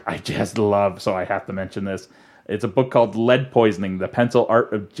artwork I just love, so I have to mention this. It's a book called Lead Poisoning: The Pencil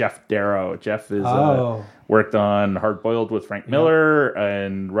Art of Jeff Darrow. Jeff is worked on Hard Boiled with Frank Miller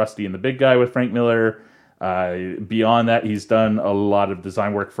and Rusty and the Big Guy with Frank Miller. Beyond that, he's done a lot of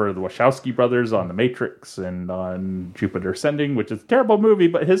design work for the Wachowski brothers on The Matrix and on Jupiter Ascending, which is a terrible movie,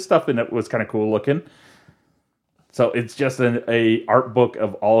 but his stuff in it was kind of cool looking. So it's just a art book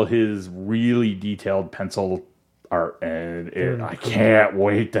of all his really detailed pencil art, and I can't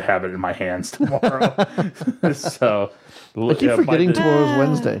wait to have it in my hands tomorrow. So I keep forgetting tomorrow's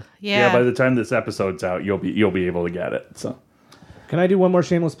Wednesday. Yeah. by the time this episode's out, you'll be able to get it. So. Can I do one more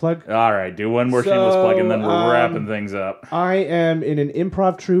shameless plug? All right, do one more shameless plug, and then we're wrapping things up. I am in an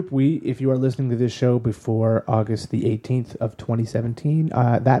improv troupe. If you are listening to this show before August the 18th of 2017,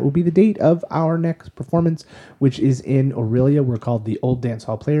 that will be the date of our next performance, which is in Aurelia. We're called the Old Dance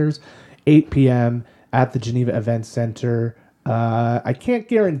Hall Players, 8 p.m. at the Geneva Events Center. I can't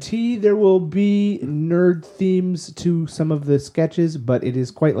guarantee there will be nerd themes to some of the sketches, but it is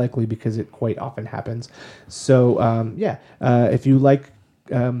quite likely because it quite often happens. So, if you like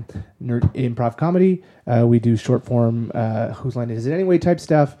nerd improv comedy, we do short form, whose line is it anyway type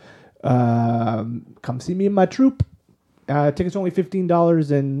stuff. Come see me in my troupe. Tickets are only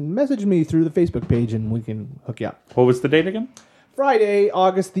 $15, and message me through the Facebook page and we can hook you up. What was the date again? Friday,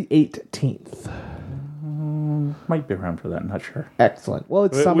 August the 18th. Might be around for that. Not sure. Excellent. Well,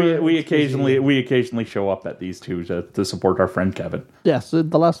 it's summer. We occasionally show up at these two to support our friend Kevin. Yes, the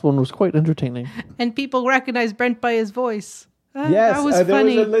last one was quite entertaining. And people recognize Brent by his voice. Yes, that was there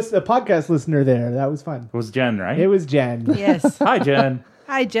funny. was a podcast listener there. That was fun. It was Jen, right? It was Jen. Yes. Hi, Jen.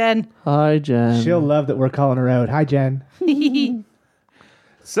 Hi, Jen. Hi, Jen. She'll love that we're calling her out. Hi, Jen.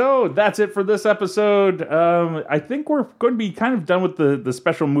 So that's it for this episode. I think we're going to be kind of done with the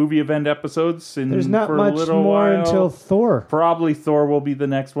special movie event episodes. There's not for much a little more while. until Thor. Probably Thor will be the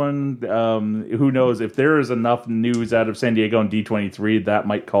next one. Who knows? If there is enough news out of San Diego and D23, that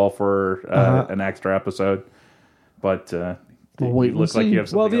might call for an extra episode. But wait you look and like see. you have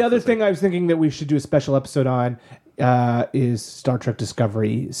something Well, the else other to say. thing I was thinking that we should do a special episode on is Star Trek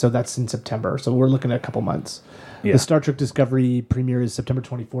Discovery. So that's in September. So we're looking at a couple months. Yeah. The Star Trek Discovery premiere is September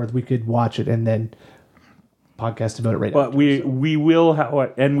 24th. We could watch it and then podcast about it right But after. we will,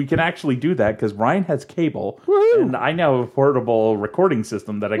 and we can actually do that because Ryan has cable, and I now have a portable recording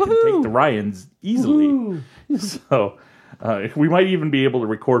system that I can take to Ryan's easily. So we might even be able to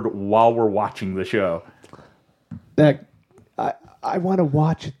record while we're watching the show. I want to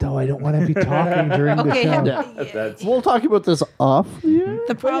watch it, though. I don't want to be talking during the Okay, show. That's We'll talk about this off the air.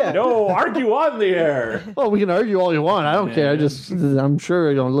 the problem. no argue on the air. Oh, we can argue all you want. I don't care. I'm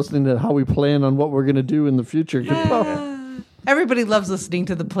sure listening to how we plan on what we're going to do in the future. Everybody loves listening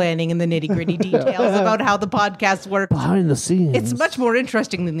to the planning and the nitty gritty details about how the podcast works. Behind the scenes. It's much more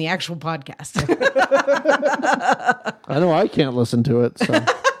interesting than the actual podcast. I know I can't listen to it. So.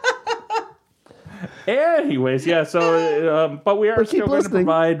 Anyways, yeah. So, but we are But keep still going to listening.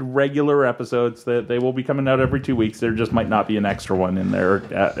 provide regular episodes. That they will be coming out every 2 weeks. There just might not be an extra one in there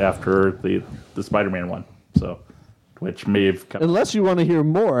after the Spider-Man one. So, which may have come. Unless you want to hear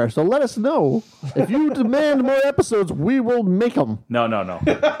more. So let us know. If you demand more episodes, we will make them. No.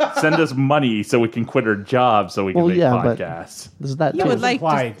 Send us money so we can quit our jobs so we can Well, make yeah, but- podcasts. Is that You too? would like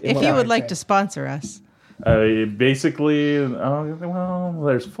implied to, in if what you I would like say. to sponsor us. Basically, well,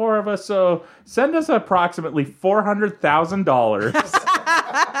 there's 4 of us, so send us approximately $400,000.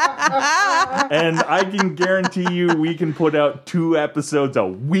 And I can guarantee you we can put out 2 episodes a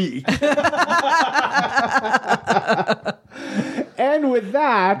week. And with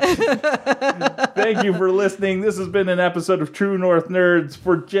that, Thank you for listening. This has been an episode of True North Nerds.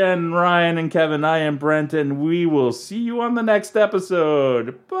 For Jen, Ryan, and Kevin, I am Brent, and we will see you on the next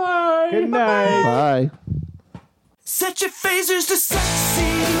episode. Bye. good night. Bye. Set your phasers to sexy.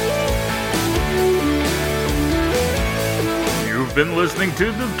 You've been listening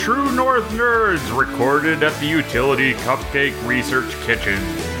to the True North Nerds, recorded at the Utility Cupcake Research Kitchen.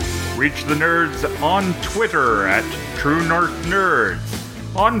 Reach the nerds on Twitter at True North Nerds,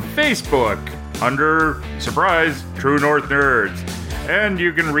 on Facebook under, surprise, True North Nerds, and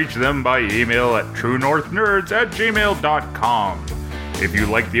you can reach them by email at truenorthnerds@gmail.com. If you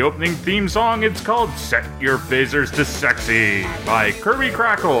like the opening theme song, it's called Set Your Phasers to Sexy by Kirby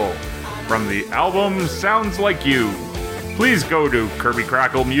Crackle from the album Sounds Like You. Please go to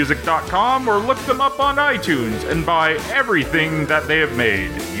KirbyCrackleMusic.com or look them up on iTunes and buy everything that they have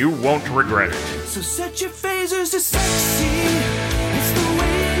made. You won't regret it. So set your phasers to sexy.